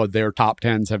 and all of their top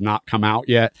 10s have not come out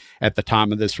yet at the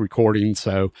time of this recording.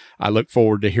 So I look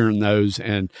forward to hearing those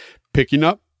and picking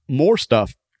up more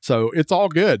stuff. So it's all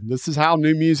good. This is how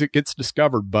new music gets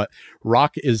discovered, but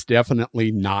rock is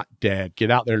definitely not dead. Get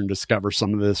out there and discover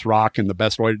some of this rock, and the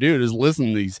best way to do it is listen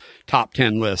to these top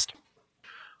 10 lists.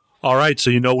 All right, so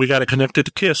we got to connect it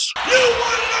to Kiss. You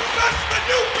wanted the best, and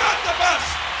you got the best.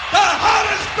 The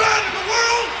hottest band in the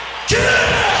world,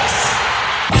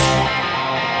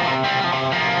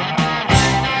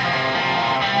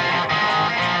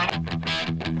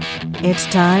 Kiss! It's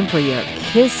time for your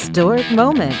Kiss-storic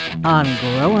moment on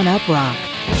Growing Up Rock.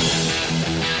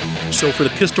 So for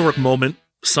the Kiss-storic moment,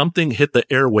 something hit the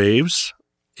airwaves.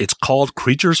 It's called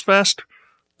Creatures Fest,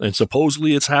 and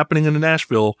supposedly it's happening in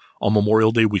Nashville on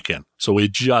Memorial Day weekend. So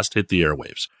it just hit the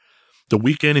airwaves. The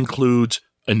weekend includes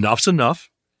Enough's Enough,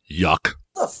 yuck.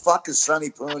 What the fuck is Sonny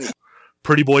Pooney?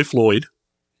 Pretty Boy Floyd,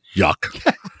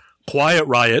 yuck. Quiet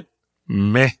Riot,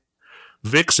 meh.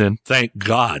 Vixen, thank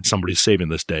God somebody's saving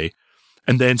this day.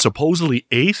 And then supposedly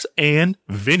Ace and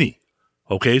Vinny.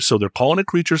 Okay, so they're calling it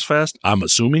Creatures Fest. I'm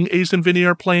assuming Ace and Vinny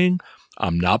are playing.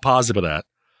 I'm not positive of that.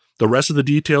 The rest of the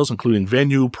details, including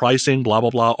venue, pricing, blah,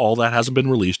 blah, blah, all that hasn't been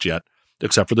released yet,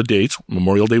 except for the dates,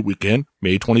 Memorial Day weekend,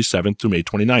 May 27th through May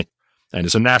 29th. And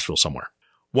it's in Nashville somewhere.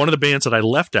 One of the bands that I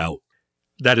left out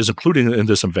that is included in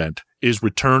this event is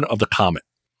Return of the Comet.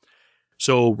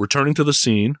 So returning to the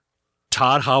scene,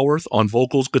 Todd Howarth on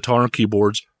vocals, guitar, and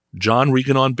keyboards, John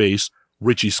Regan on bass,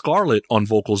 Richie Scarlett on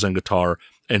vocals and guitar,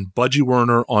 and Budgie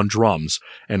Werner on drums.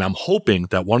 And I'm hoping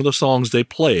that one of the songs they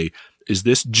play is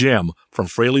this gem from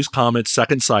Fraley's Comet's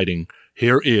second sighting.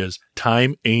 Here is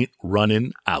Time Ain't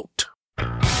Running Out.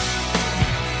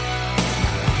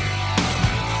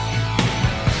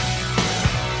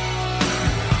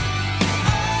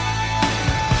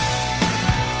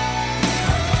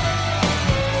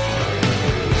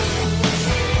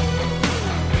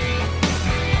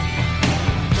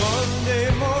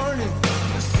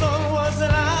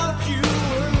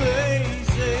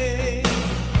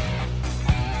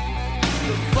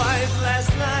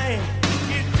 last night,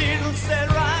 it didn't set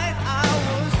right, I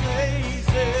was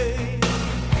lazy.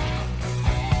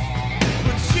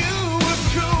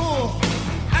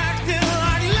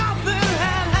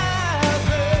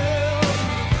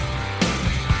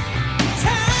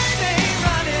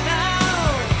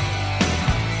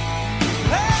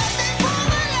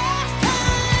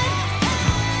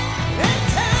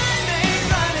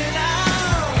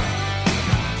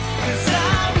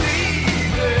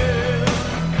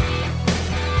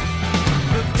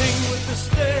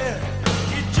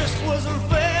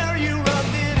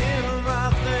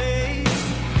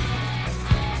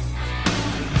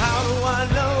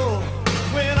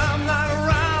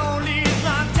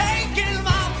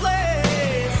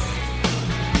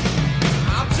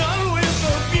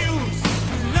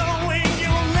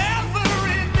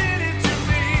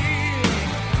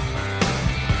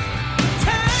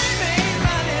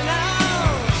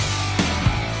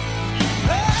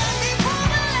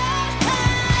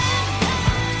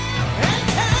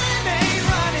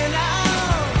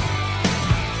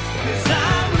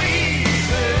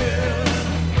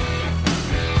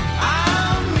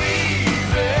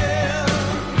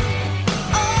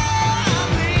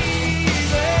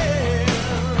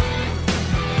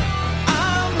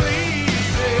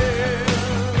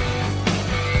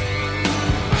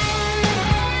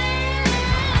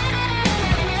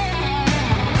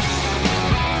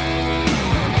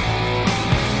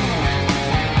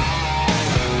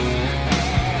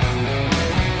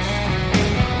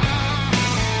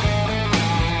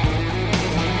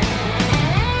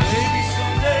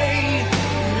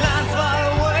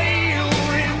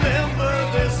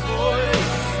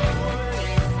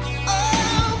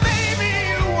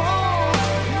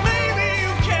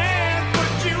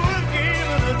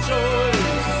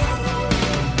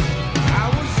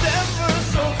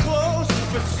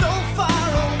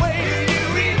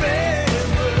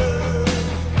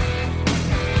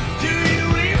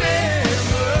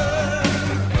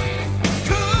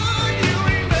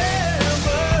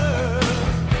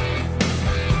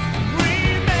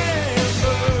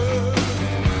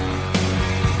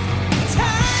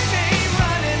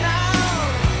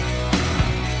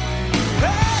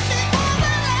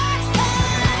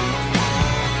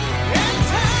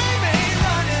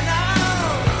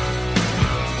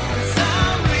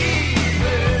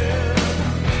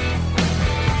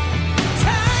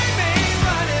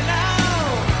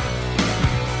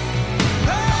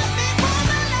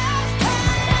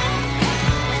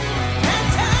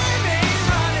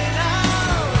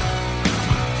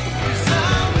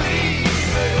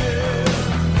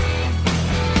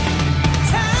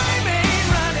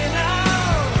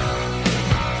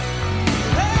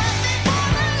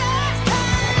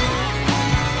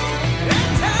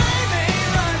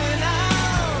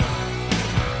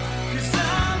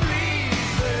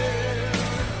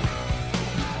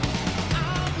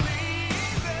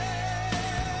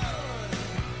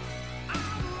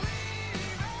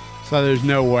 So there's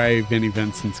no way Vinnie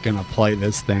Vincent's going to play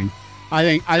this thing.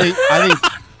 I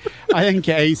think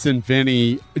Ace and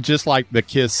Vinny, just like the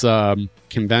Kiss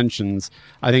conventions,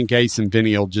 I think Ace and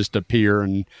Vinny will just appear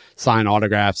and sign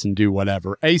autographs and do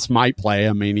whatever. Ace might play.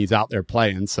 I mean, he's out there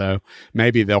playing, so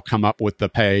maybe they'll come up with the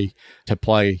pay to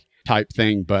play type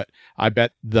thing. But I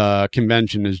bet the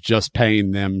convention is just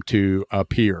paying them to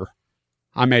appear.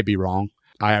 I may be wrong.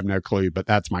 I have no clue, but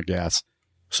that's my guess.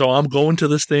 So I'm going to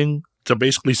this thing to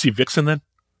basically see Vixen then?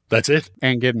 That's it?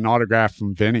 And get an autograph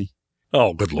from Vinny.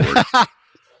 Oh, good Lord.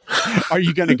 Are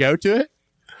you going to go to it?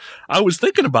 I was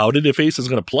thinking about it if Ace is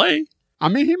going to play. I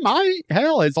mean, he might.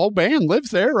 Hell, his old band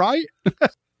lives there, right?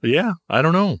 Yeah, I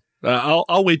don't know.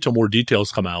 I'll wait till more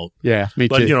details come out. Yeah, me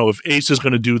too. But, if Ace is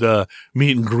going to do the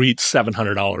meet and greet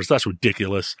 $700, that's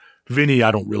ridiculous. Vinny,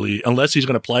 I don't really, unless he's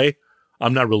going to play,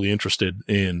 I'm not really interested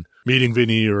in meeting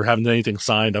Vinny or having anything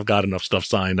signed. I've got enough stuff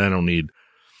signed. I don't need.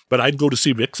 But I'd go to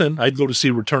see Vixen. I'd go to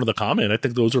see Return of the Comet. I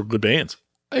think those are good bands.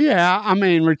 Yeah, I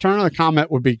mean, Return of the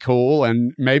Comet would be cool,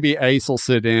 and maybe Ace will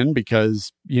sit in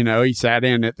because, he sat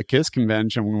in at the Kiss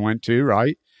convention we went to,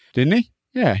 right? Didn't he?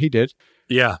 Yeah, he did.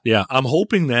 Yeah. I'm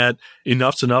hoping that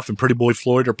Enough's Enough and Pretty Boy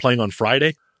Floyd are playing on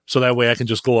Friday, so that way I can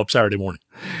just go up Saturday morning.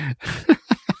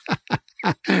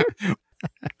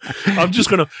 I'm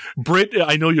just going to, Britt,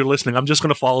 I know you're listening. I'm just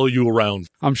going to follow you around.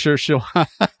 I'm sure she won't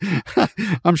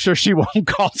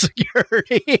call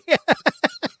security.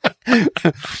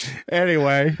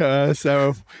 Anyway,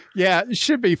 so yeah, it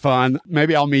should be fun.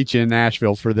 Maybe I'll meet you in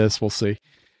Nashville for this. We'll see.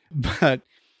 But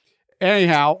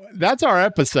anyhow, that's our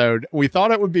episode. We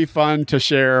thought it would be fun to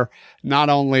share not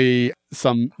only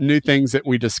some new things that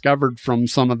we discovered from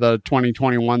some of the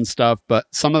 2021 stuff, but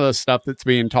some of the stuff that's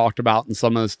being talked about and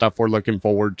some of the stuff we're looking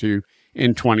forward to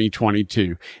in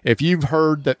 2022. If you've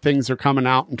heard that things are coming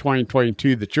out in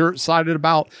 2022 that you're excited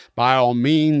about, by all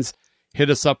means, hit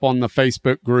us up on the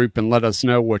Facebook group and let us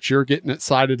know what you're getting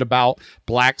excited about.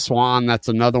 Black Swan, that's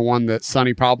another one that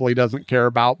Sonny probably doesn't care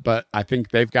about, but I think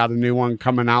they've got a new one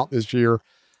coming out this year.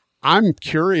 I'm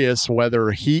curious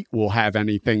whether Heat will have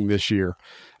anything this year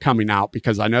coming out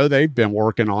because I know they've been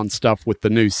working on stuff with the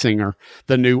new singer,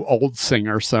 the new old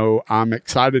singer. So I'm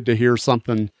excited to hear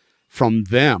something from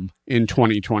them in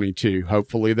 2022.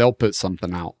 Hopefully they'll put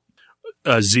something out.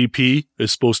 ZP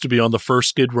is supposed to be on the first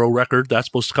Skid Row record. That's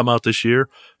supposed to come out this year.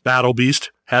 Battle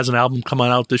Beast has an album coming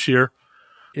out this year.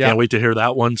 Yeah. Can't wait to hear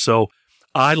that one. So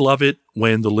I love it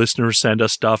when the listeners send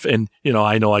us stuff. And,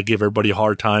 I know I give everybody a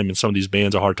hard time and some of these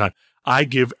bands a hard time. I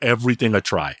give everything a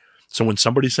try. So when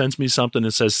somebody sends me something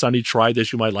and says, Sonny, try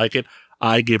this, you might like it,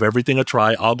 I give everything a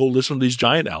try. I'll go listen to these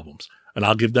Giant albums and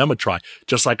I'll give them a try.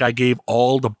 Just like I gave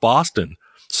all the Boston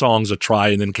songs a try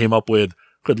and then came up with,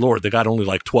 good Lord, they got only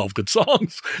like 12 good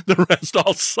songs. The rest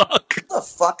all suck. Who the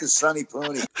fuck is Sonny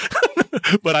Pooney?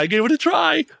 But I gave it a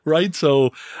try, right?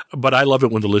 So, but I love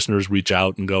it when the listeners reach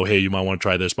out and go, hey, you might want to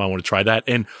try this, might want to try that.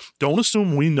 And don't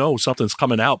assume we know something's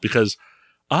coming out because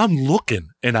I'm looking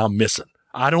and I'm missing.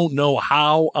 I don't know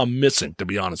how I'm missing, to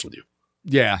be honest with you.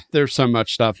 Yeah, there's so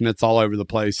much stuff and it's all over the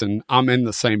place. And I'm in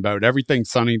the same boat. Everything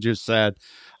Sonny just said,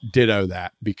 ditto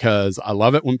that because I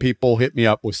love it when people hit me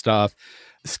up with stuff.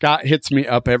 Scott hits me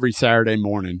up every Saturday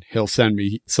morning. He'll send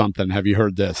me something. Have you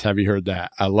heard this? Have you heard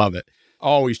that? I love it.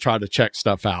 Always try to check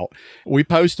stuff out. We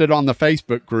posted on the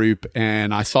Facebook group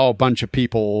and I saw a bunch of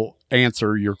people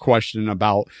answer your question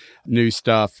about new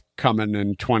stuff coming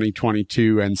in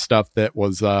 2022 and stuff that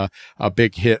was a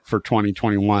big hit for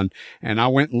 2021. And I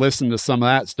went and listened to some of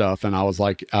that stuff and I was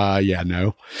like, yeah,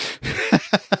 no.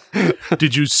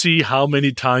 Did you see how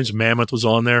many times Mammoth was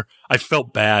on there? I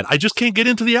felt bad. I just can't get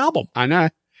into the album. I know.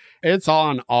 It's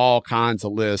on all kinds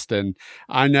of lists. And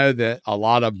I know that a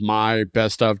lot of my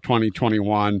best of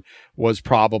 2021 was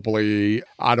probably,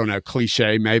 I don't know,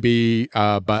 cliche maybe,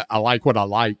 but I like what I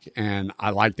like and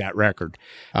I like that record.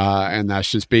 And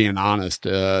that's just being honest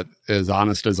as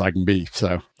I can be.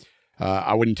 So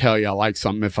I wouldn't tell you I like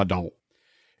something if I don't.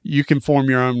 You can form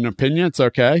your own opinion. It's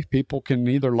okay. People can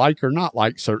either like or not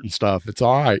like certain stuff. It's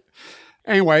all right.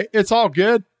 Anyway, it's all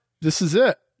good. This is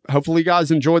it. Hopefully you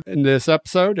guys enjoyed this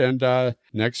episode and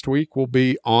next week we'll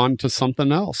be on to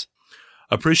something else.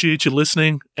 Appreciate you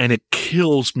listening, and it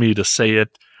kills me to say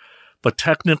it, but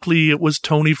technically it was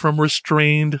Tony from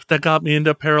Restrained that got me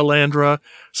into Paralandra.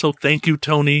 So thank you,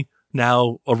 Tony.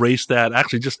 Now erase that.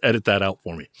 Actually, just edit that out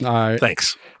for me. All right.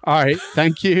 Thanks. All right.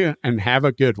 Thank you and have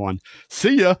a good one.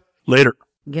 See ya. Later.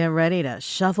 Get ready to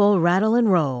shuffle, rattle, and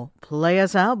roll. Play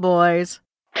us out, boys.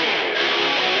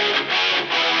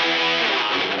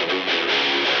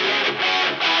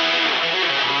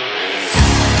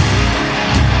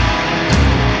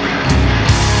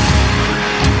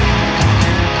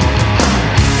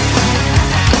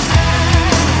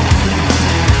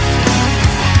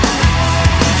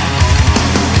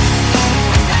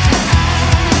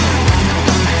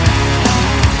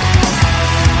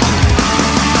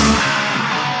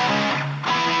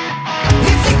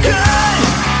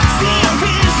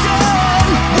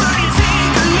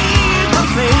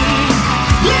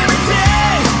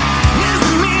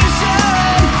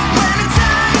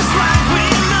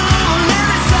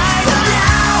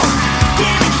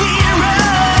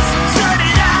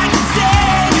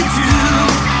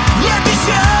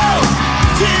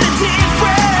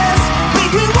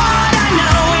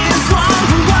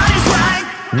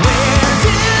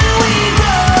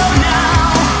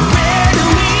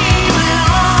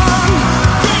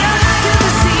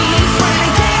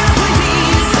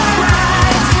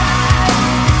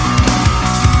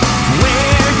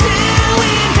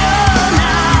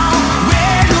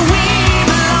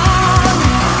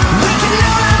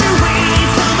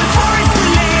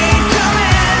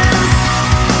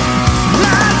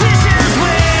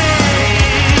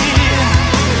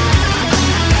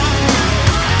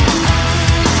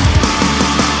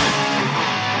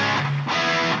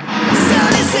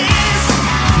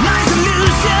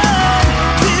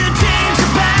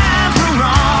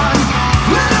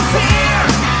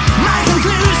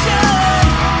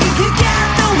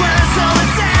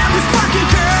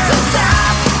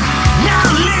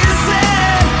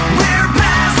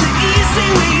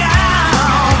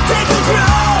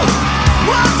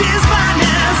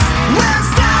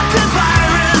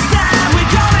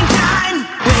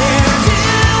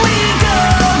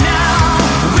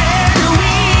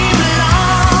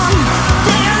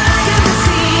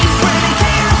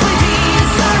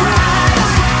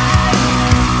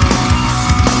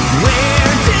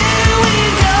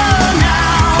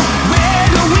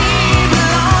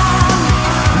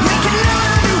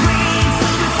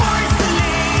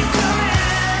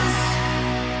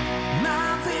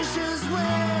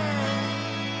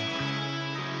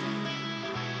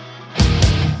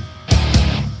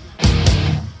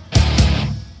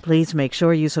 Please make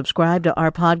sure you subscribe to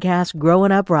our podcast,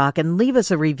 Growing Up Rock, and leave us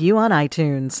a review on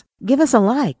iTunes. Give us a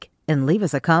like and leave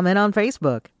us a comment on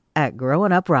Facebook at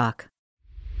Growing Up Rock.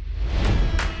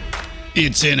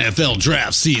 It's NFL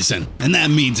draft season, and that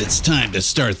means it's time to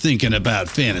start thinking about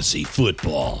fantasy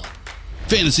football.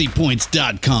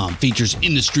 FantasyPoints.com features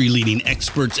industry-leading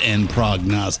experts and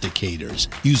prognosticators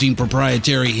using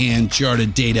proprietary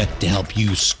hand-charted data to help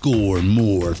you score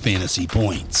more fantasy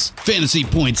points.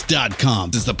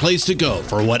 FantasyPoints.com is the place to go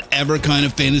for whatever kind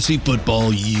of fantasy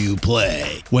football you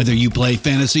play. Whether you play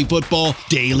fantasy football,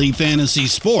 daily fantasy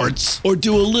sports, or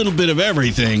do a little bit of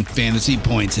everything, Fantasy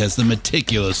Points has the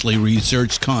meticulously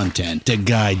researched content to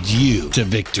guide you to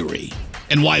victory.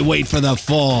 And why wait for the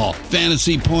fall?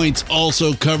 Fantasy Points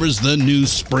also covers the new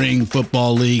spring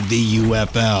football league, the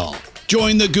UFL.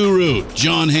 Join the guru,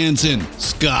 John Hansen,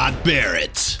 Scott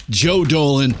Barrett, Joe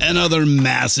Dolan, and other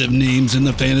massive names in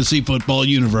the fantasy football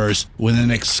universe with an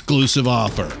exclusive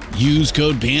offer. Use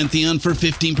code Pantheon for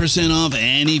 15% off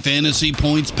any Fantasy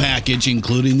Points package,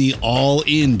 including the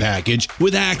all-in package,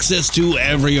 with access to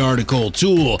every article,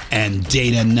 tool, and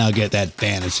data nugget that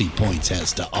Fantasy Points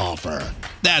has to offer.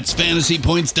 That's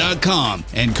FantasyPoints.com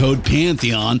and code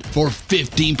Pantheon for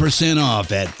 15%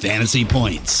 off at Fantasy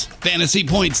Points.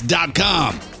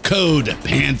 FantasyPoints.com, code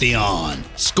Pantheon.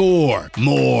 Score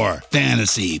more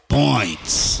fantasy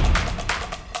points.